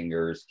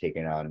Headbangers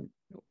taking on.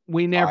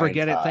 We never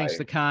get it thanks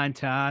to Kai and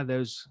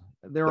Tai.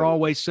 They're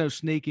always so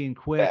sneaky and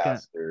quick.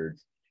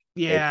 Bastards.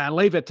 Yeah,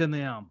 leave it to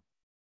them.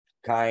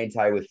 Kai and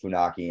Tai with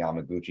Funaki,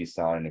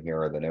 Yamaguchi-san, and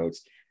here are the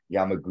notes.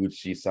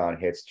 Yamaguchi-san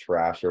hits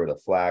Trasher with a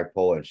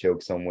flagpole and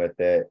chokes him with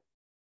it.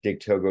 Dick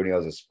Togo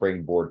nails a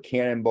springboard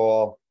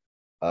cannonball.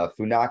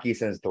 Funaki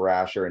sends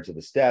Thrasher into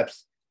the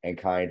steps, and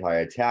Kai and Tai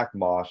attack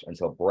Mosh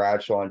until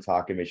Bradshaw and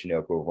Taka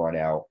Michinoku run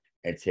out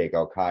and take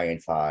out Kai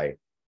and Tai.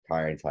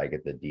 Kai and Tai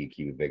get the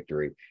DQ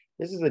victory.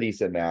 This is a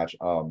decent match.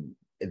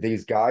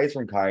 These guys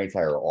from Kai and Tai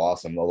are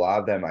awesome. A lot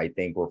of them, I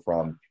think, were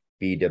from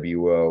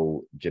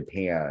BWO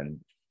Japan,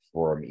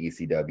 from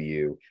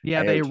ECW.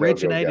 Yeah, they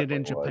originated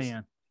in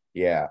Japan.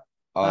 Yeah.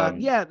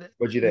 Yeah.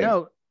 What'd you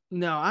think?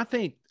 No, I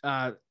think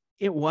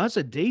it was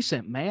a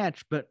decent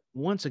match, but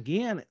once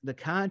again, the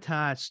Kai and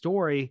Tai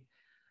story,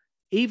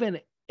 even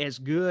as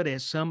good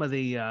as some of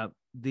the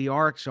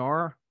arcs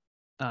are,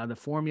 the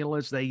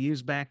formulas they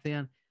used back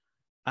then,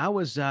 I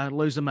was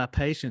losing my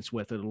patience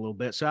with it a little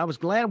bit. So I was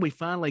glad we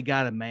finally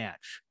got a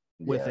match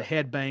with the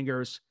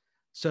Headbangers.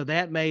 So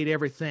that made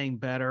everything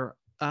better.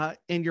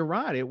 And you're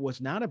right, it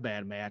was not a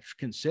bad match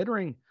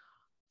considering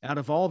out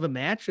of all the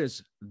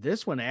matches,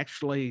 this one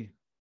actually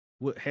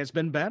has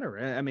been better.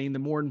 I mean, the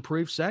more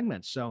improved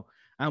segments. So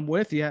I'm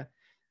with you.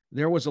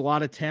 There was a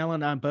lot of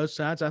talent on both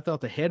sides. I thought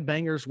the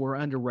Headbangers were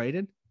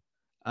underrated.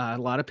 A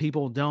lot of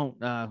people don't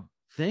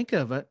think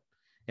of it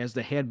as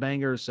the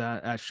Headbangers,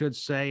 I should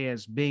say,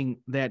 as being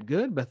that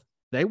good, but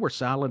they were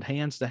solid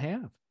hands to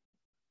have.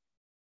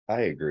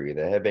 I agree.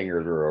 The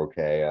Headbangers were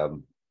okay.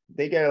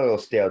 They get a little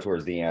stale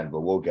towards the end, but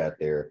we'll get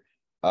there.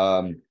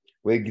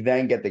 We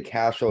then get the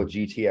Casual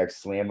GTX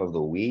Slam of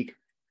the week,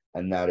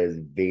 and that is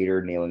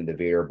Vader nailing the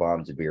Vader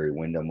bomb to Barry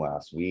Windham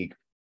last week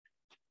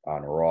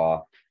on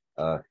Raw.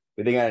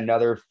 We then got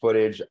another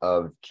footage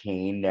of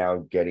Kane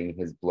now getting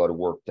his blood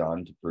work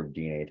done to prove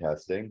DNA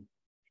testing.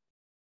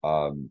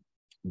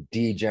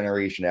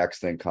 D-Generation X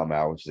then come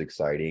out, which is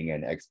exciting,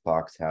 and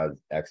X-Pac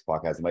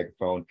has a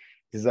microphone.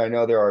 Because I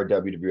know there are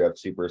WWF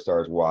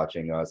superstars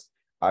watching us.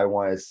 I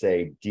want to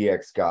say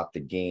DX got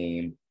the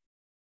game.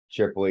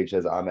 Triple H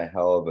says, I'm a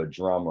hell of a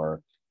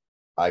drummer.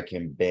 I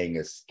can bang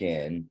a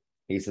skin.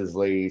 He says,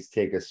 ladies,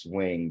 take a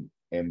swing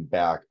and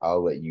back.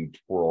 I'll let you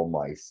twirl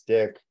my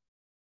stick.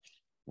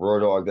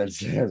 Road Dogg then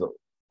says,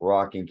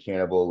 rocking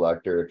Cannibal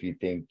Lecter. If you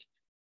think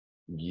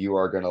you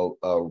are going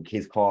to,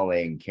 he's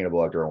calling Cannibal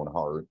Lecter Owen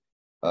Hart.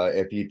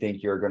 If you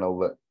think we are going to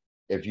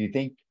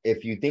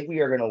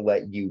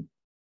let you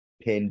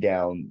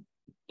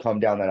come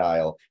down that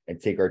aisle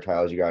and take our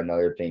titles, you got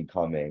another thing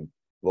coming.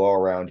 Law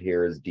around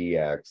here is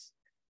DX.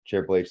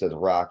 Triple H says,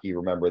 Rocky,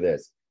 remember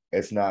this.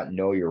 It's not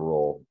know your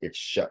role, it's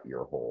shut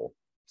your hole.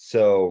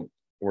 So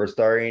we're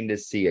starting to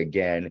see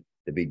again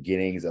the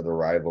beginnings of the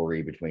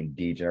rivalry between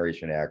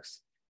D-Generation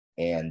X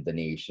and the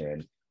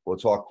Nation. We'll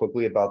talk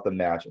quickly about the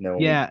match, and then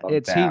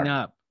heating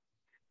up.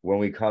 When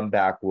we come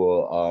back,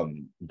 we'll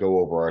go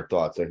over our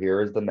thoughts. So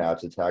here is the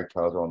match. The tag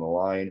titles are on the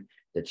line.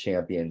 The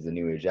champions, the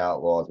New Age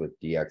Outlaws with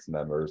DX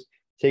members,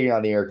 taking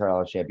on the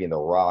Intercontinental Champion, The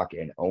Rock,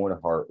 and Owen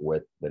Hart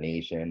with the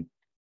Nation.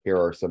 Here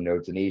are some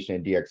notes. The Nation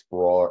and DX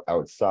brawl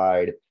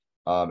outside,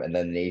 and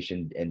then the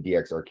Nation and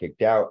DX are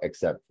kicked out,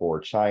 except for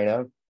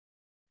China.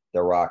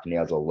 The Rock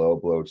nails a low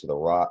blow to the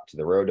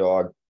Road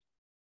Dogg.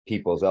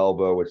 People's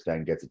Elbow, which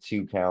then gets a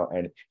 2 count.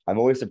 And I'm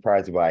always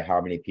surprised by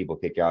how many people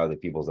kick out of the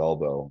People's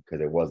Elbow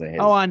because it wasn't his.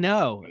 Oh, I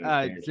know.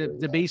 finisher.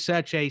 To be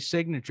such a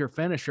signature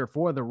finisher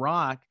for The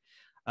Rock,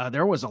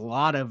 there was a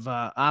lot of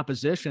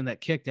opposition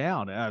that kicked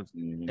out.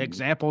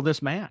 Example,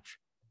 this match.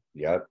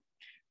 Yep.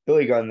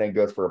 Billy Gunn then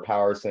goes for a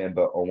power slam,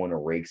 but Owen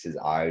rakes his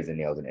eyes and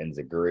nails an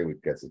enziguri,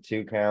 which gets a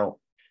 2 count.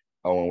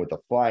 Owen with a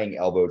flying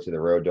elbow to the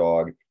Road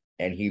Dog,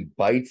 and he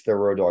bites the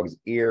Road Dog's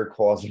ear,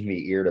 causing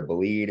the ear to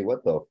bleed.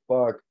 What the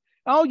fuck?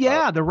 Oh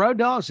yeah, the Road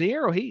Dog's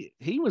ear.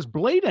 He was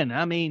bleeding.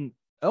 I mean,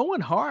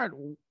 Owen Hart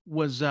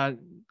was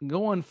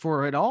going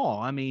for it all.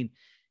 I mean,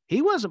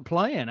 he wasn't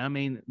playing. I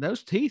mean,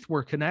 those teeth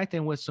were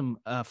connecting with some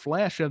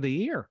flesh of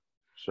the ear.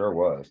 Sure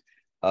was.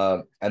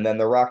 And then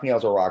the Rock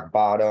nails a rock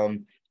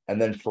bottom.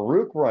 And then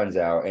Farouk runs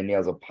out and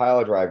nails a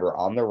pile driver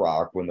on the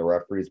Rock when the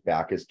referee's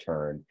back is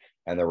turned.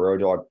 And the Road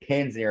Dog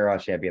pins the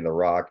Intercontinental Champion, the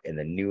Rock, and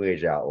the New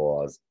Age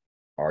Outlaws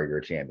are your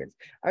champions.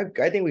 I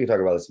think we can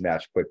talk about this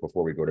match quick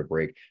before we go to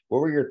break. What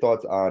were your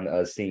thoughts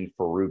on seeing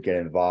Farouk get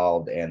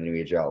involved and the New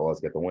Age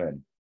Outlaws get the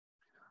win?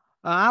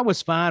 I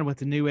was fine with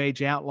the New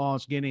Age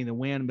Outlaws getting the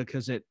win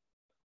because it,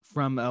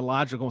 from a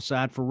logical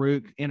side,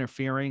 Farouk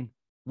interfering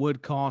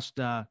would cost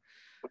the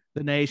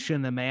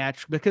Nation the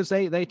match because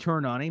they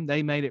turned on him.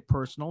 They made it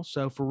personal.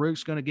 So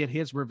Farouk's going to get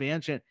his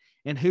revenge,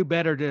 and who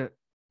better to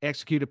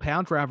execute a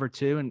pound driver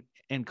to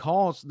and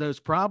cause those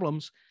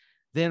problems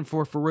than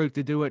for Farouk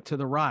to do it to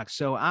the Rock.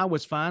 So I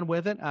was fine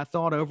with it. I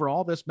thought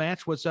overall this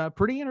match was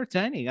pretty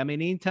entertaining. I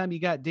mean, anytime you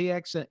got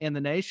DX in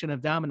the Nation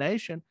of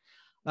Domination,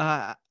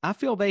 I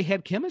feel they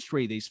had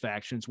chemistry, these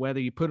factions, whether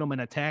you put them in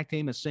a tag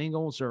team, a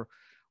singles, or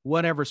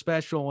whatever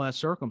special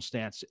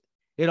circumstance.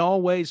 It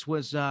always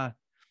was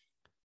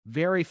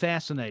very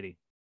fascinating,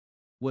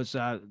 was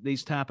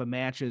these type of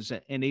matches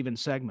and even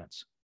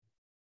segments.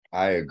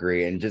 I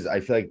agree. And just,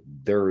 I feel like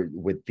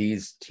with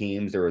these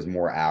teams, there was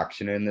more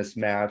action in this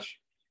match,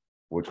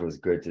 which was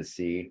good to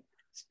see.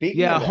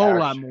 Speaking of a whole action,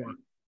 lot more.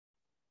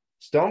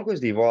 Stone Cold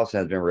Steve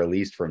Austin has been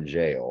released from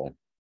jail.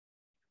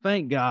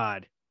 Thank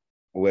God.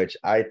 Which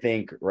I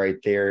think right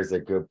there is a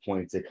good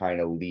point to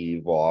kind of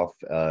leave off.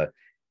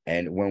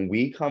 And when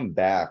we come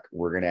back,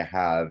 we're going to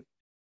have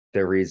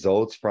the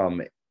results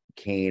from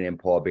Kane and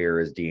Paul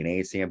Bearer's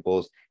DNA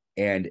samples.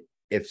 And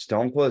if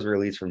Stone Cold is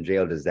released from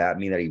jail, does that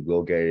mean that he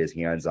will get his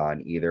hands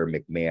on either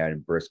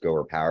McMahon, Briscoe,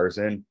 or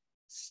Powerson?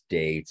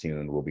 Stay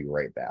tuned. We'll be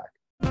right back.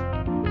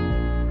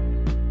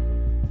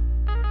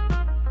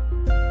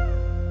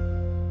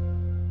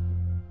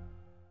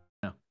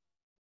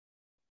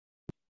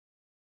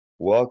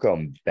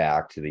 Welcome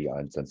back to the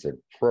Uncensored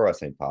Pro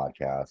Wrestling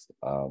Podcast.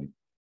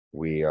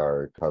 We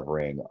are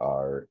covering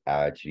our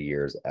Attitude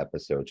Years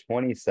episode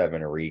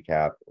 27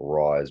 recap,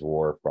 Raw is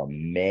War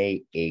from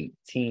May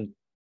 18th,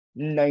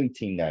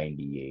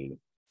 1998.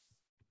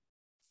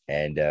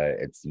 And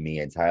it's me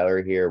and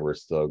Tyler here. We're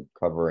still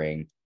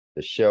covering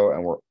the show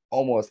and we're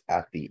almost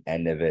at the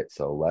end of it.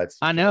 So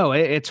I know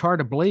it's hard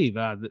to believe.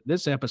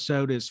 This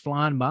episode is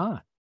flying by.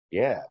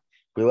 Yeah.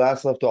 We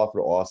last left off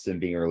with Austin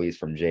being released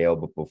from jail,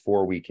 but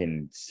before we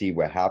can see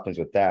what happens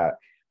with that,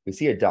 we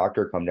see a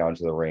doctor come down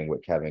to the ring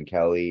with Kevin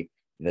Kelly,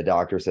 and the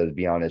doctor says,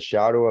 beyond a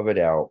shadow of a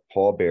doubt,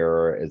 Paul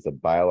Bearer is the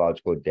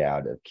biological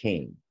dad of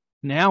Kane.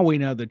 Now we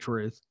know the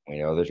truth. We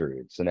know the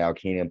truth. So now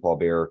Kane and Paul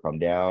Bearer come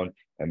down,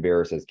 and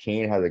Bearer says,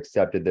 Kane has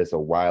accepted this a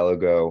while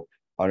ago.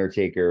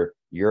 Undertaker,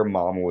 your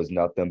mama was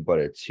nothing but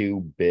a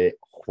 2-bit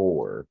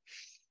whore.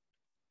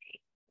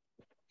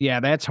 Yeah,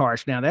 that's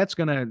harsh. Now that's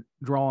going to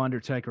draw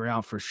Undertaker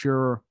out for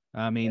sure.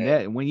 I mean,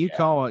 that when you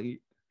call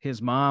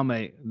his mom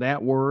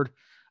that word,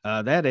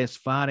 that is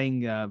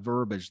fighting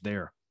verbiage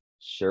there.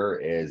 Sure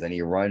is. And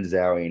he runs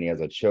out and he has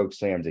a choke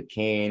slam to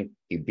Kane.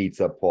 He beats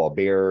up Paul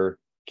Bearer.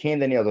 Kane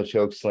then nails a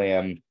choke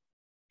slam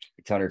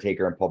to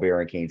Undertaker, and Paul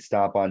Bearer and Kane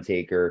stomp on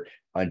Taker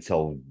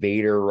until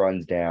Vader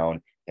runs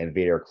down and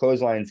Vader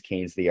clotheslines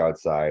Kane to the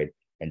outside,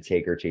 and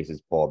Taker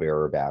chases Paul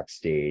Bearer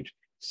backstage.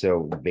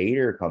 So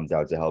Vader comes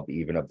out to help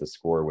even up the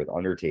score with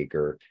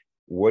Undertaker.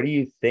 What do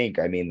you think?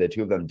 I mean, the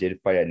two of them did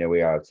fight at No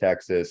Way Out of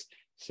Texas,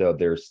 so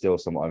there's still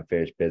some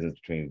unfinished business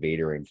between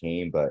Vader and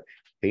Kane. But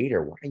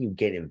Vader, why do you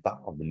get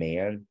involved,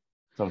 man?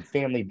 Some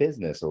family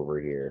business over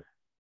here.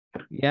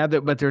 Yeah,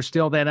 but there's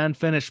still that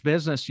unfinished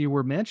business you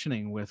were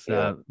mentioning with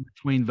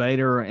between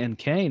Vader and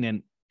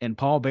Kane, and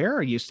Paul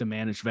Bearer used to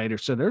manage Vader.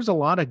 So there's a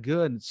lot of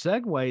good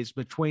segues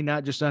between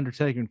not just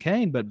Undertaker and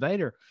Kane, but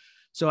Vader.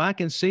 So I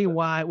can see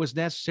why it was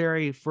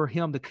necessary for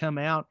him to come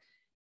out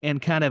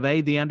and kind of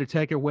aid the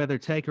Undertaker, whether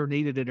Taker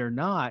needed it or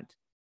not,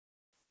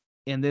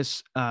 in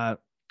this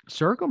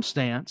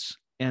circumstance.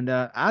 And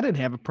I didn't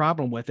have a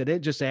problem with it. It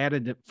just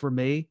added it for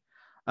me.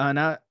 And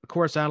of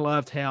course, I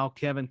loved how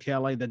Kevin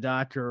Kelly, the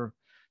doctor,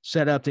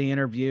 set up the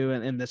interview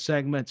and the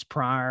segments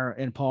prior.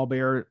 And Paul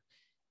Bearer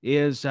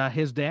is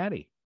his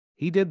daddy.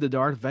 He did the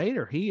Darth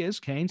Vader. He is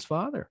Kane's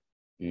father.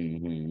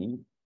 Mm-hmm.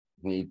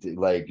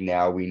 Like,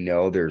 now we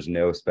know there's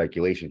no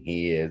speculation.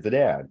 He is the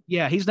dad.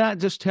 Yeah, he's not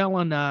just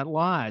telling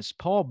lies.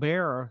 Paul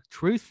Bearer,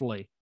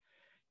 truthfully,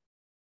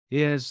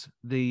 is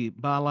the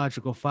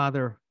biological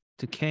father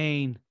to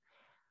Kane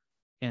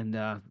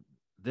And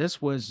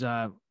this was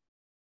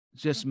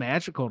just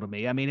magical to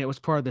me. I mean, it was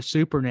part of the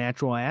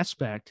supernatural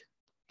aspect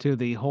to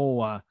the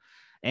whole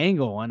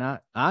angle, and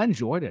I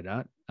enjoyed it.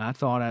 I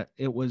thought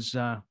it was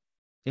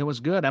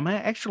good. I'm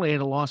actually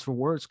at a loss for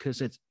words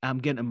because I'm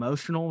getting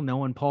emotional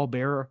knowing Paul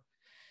Bearer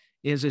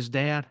is his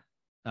dad.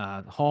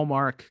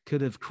 Hallmark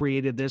could have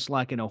created this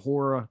like in a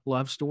horror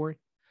love story.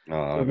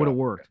 It would have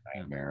worked.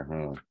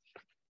 Nightmare,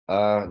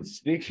 huh?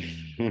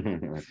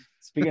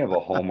 Speaking of a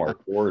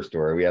Hallmark horror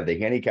story, we have the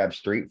handicap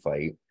street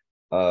fight.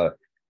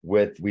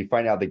 We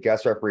find out the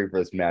guest referee for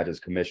this match is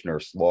Commissioner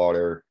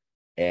Slaughter,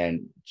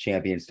 and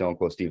champion Stone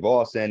Cold Steve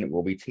Austin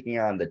will be taking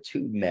on the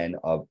two men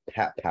of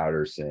Pat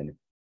Patterson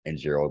and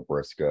Gerald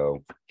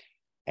Briscoe.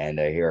 And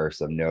here are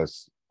some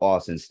notes.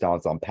 Austin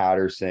stomps on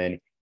Patterson.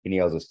 He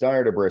nails a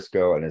stunner to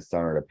Briscoe and a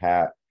stunner to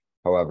Pat.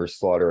 However,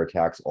 Slaughter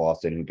attacks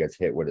Austin, who gets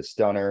hit with a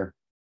stunner.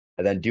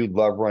 And then Dude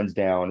Love runs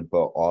down,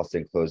 but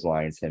Austin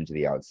clotheslines him to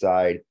the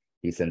outside.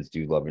 He sends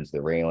Dude Love into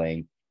the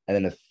railing. And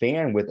then a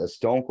fan with a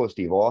Stone Cold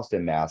Steve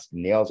Austin mask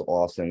nails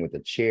Austin with a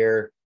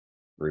chair.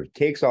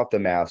 Takes off the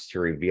mask to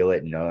reveal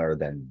it none other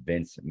than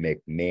Vince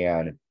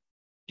McMahon.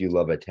 Dude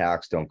Love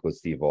attacks Stone Cold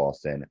Steve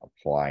Austin,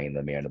 applying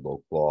the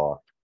mandible claw.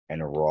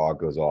 And Raw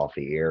goes off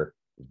the air.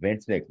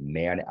 Vince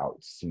McMahon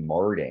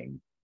outsmarting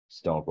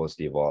Stone Cold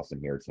Steve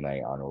Austin here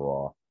tonight on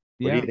Raw.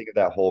 What do you think of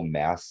that whole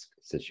mask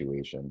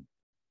situation?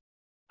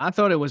 I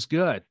thought it was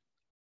good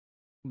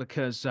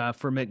because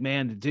for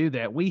McMahon to do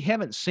that, we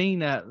haven't seen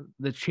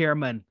the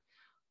chairman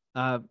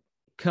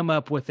come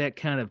up with that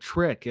kind of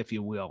trick, if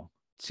you will,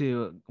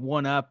 to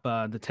one up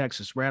the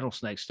Texas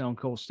Rattlesnake, Stone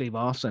Cold Steve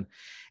Austin.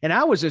 And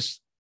I was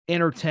just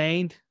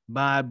entertained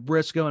by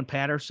Briscoe and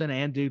Patterson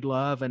and Dude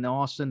Love and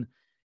Austin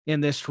in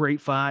this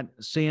street fight,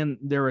 seeing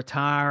their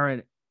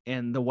attire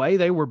and the way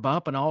they were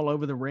bumping all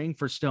over the ring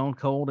for Stone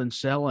Cold and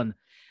selling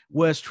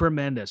was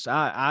tremendous.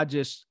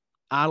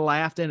 I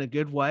laughed in a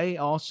good way,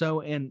 also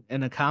in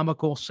a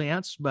comical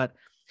sense, but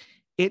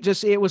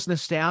it was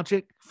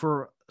nostalgic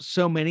for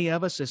so many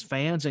of us as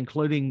fans,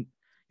 including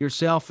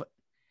yourself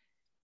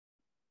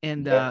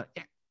and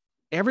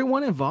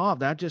everyone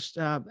involved. I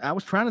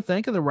was trying to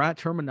think of the right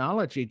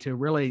terminology to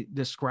really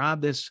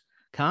describe this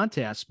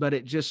contest, but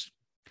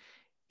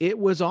it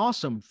was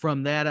awesome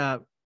from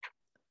that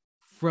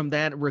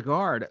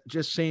regard.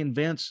 Just seeing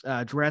Vince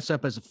dress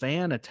up as a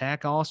fan,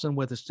 attack Austin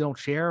with a steel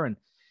chair,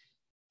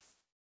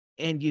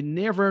 and you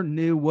never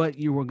knew what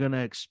you were going to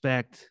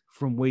expect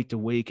from week to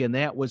week. And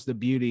that was the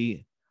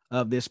beauty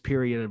of this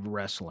period of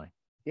wrestling.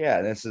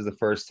 Yeah, this is the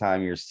first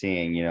time you're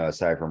seeing,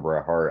 aside from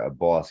Bret Hart, a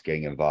boss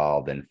getting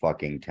involved and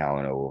fucking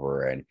talent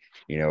over. And,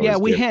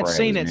 we had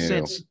seen it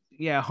since,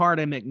 Hart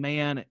and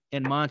McMahon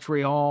in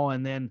Montreal,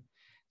 and then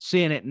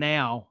seeing it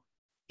now,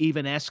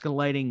 even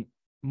escalating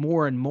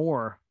more and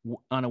more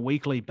on a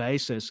weekly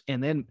basis.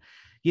 And then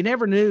you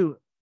never knew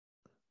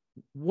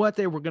what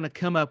they were going to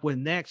come up with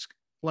next.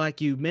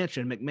 Like you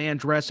mentioned, McMahon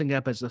dressing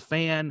up as the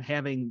fan,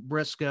 having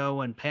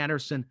Briscoe and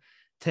Patterson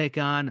take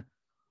on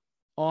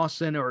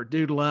Austin, or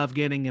Dude Love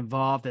getting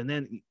involved. And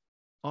then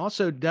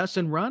also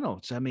Dustin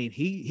Runnels. I mean,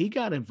 he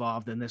got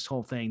involved in this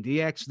whole thing.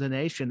 DX the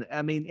Nation.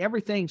 I mean,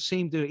 everything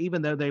seemed to,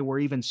 even though they were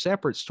even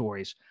separate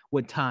stories,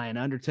 would tie in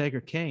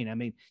Undertaker, Kane. I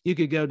mean, you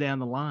could go down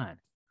the line.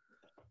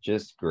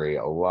 Just great.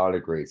 A lot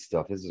of great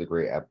stuff. This is a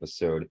great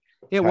episode.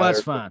 It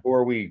was fun.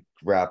 Before we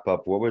wrap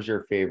up, what was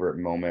your favorite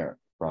moment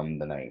from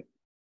the night?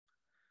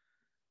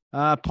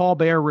 Paul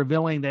Bearer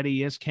revealing that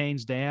he is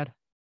Kane's dad.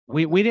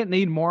 We didn't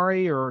need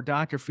Maury or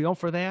Dr. Phil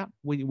for that.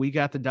 We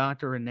got the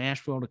doctor in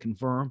Nashville to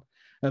confirm.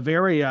 A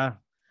very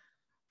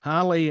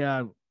highly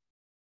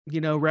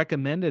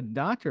recommended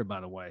doctor,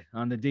 by the way,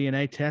 on the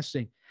DNA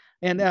testing.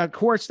 And of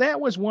course, that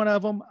was one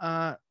of them.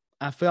 I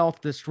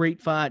felt the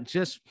street fight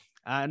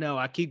I know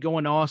I keep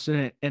going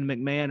Austin and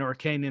McMahon or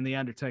Kane and the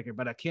Undertaker,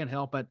 but I can't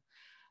help it.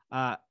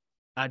 I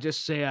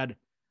just said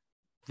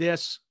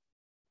this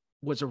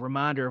was a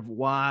reminder of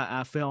why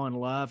I fell in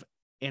love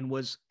and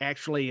was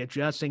actually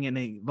adjusting and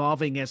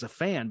evolving as a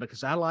fan,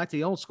 because I like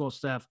the old school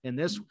stuff, and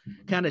this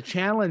kind of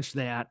challenged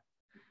that.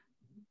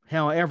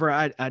 However,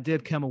 I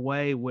did come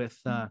away with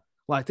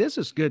this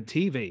is good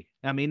TV.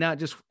 I mean, not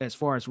just as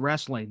far as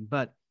wrestling,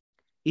 but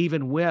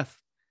even with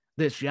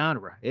this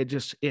genre,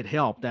 it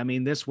helped. I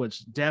mean, this was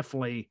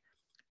definitely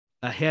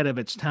ahead of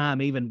its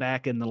time, even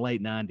back in the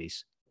late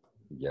 90s.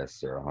 Yes,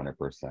 sir.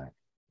 100%.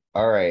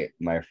 All right,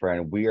 my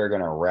friend, we are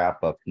going to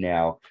wrap up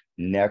now.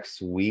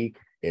 Next week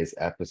is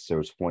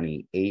episode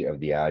 28 of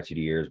the Attitude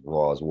Years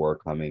Raw's War,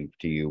 coming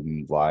to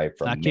you live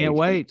from May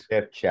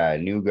 25th,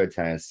 Chattanooga,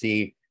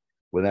 Tennessee.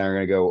 We're then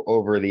going to go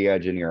Over the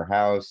Edge in Your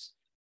House.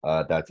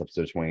 That's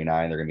episode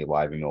 29. They're going to be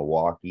live in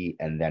Milwaukee.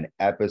 And then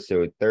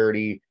episode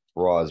 30,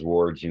 Raw's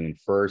War, June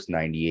 1st,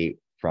 98,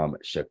 from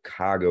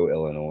Chicago,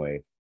 Illinois.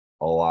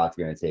 A lot's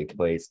going to take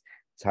place.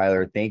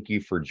 Tyler, thank you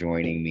for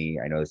joining me.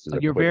 I know this is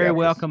You're very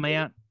welcome,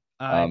 Ant.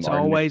 It's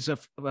always a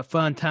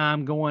fun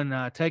time going,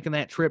 taking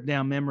that trip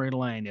down memory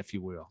lane, if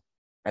you will.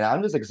 And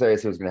I'm just excited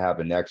to see what's going to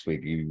happen next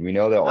week. We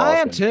know that I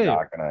am Austin's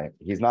too.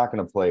 he's not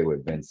gonna play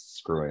with Vince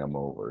screwing him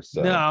over.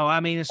 No, So I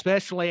mean,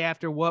 especially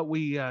after what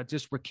we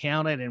just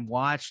recounted and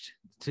watched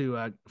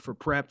to for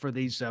prep for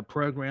these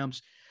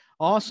programs,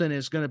 Austin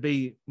is going to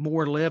be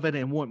more livid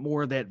and want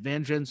more of that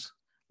vengeance,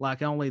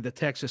 like only the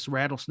Texas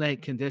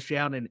Rattlesnake can dish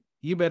out. And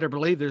you better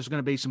believe there's going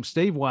to be some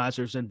Steve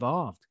Weisers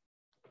involved.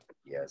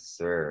 yes,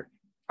 sir.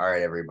 All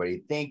right,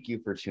 everybody. Thank you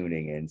for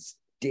tuning in.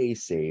 Stay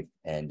safe,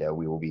 and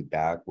we will be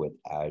back with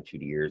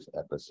Attitude Years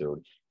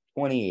episode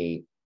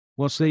 28.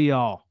 We'll see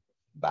y'all.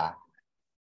 Bye.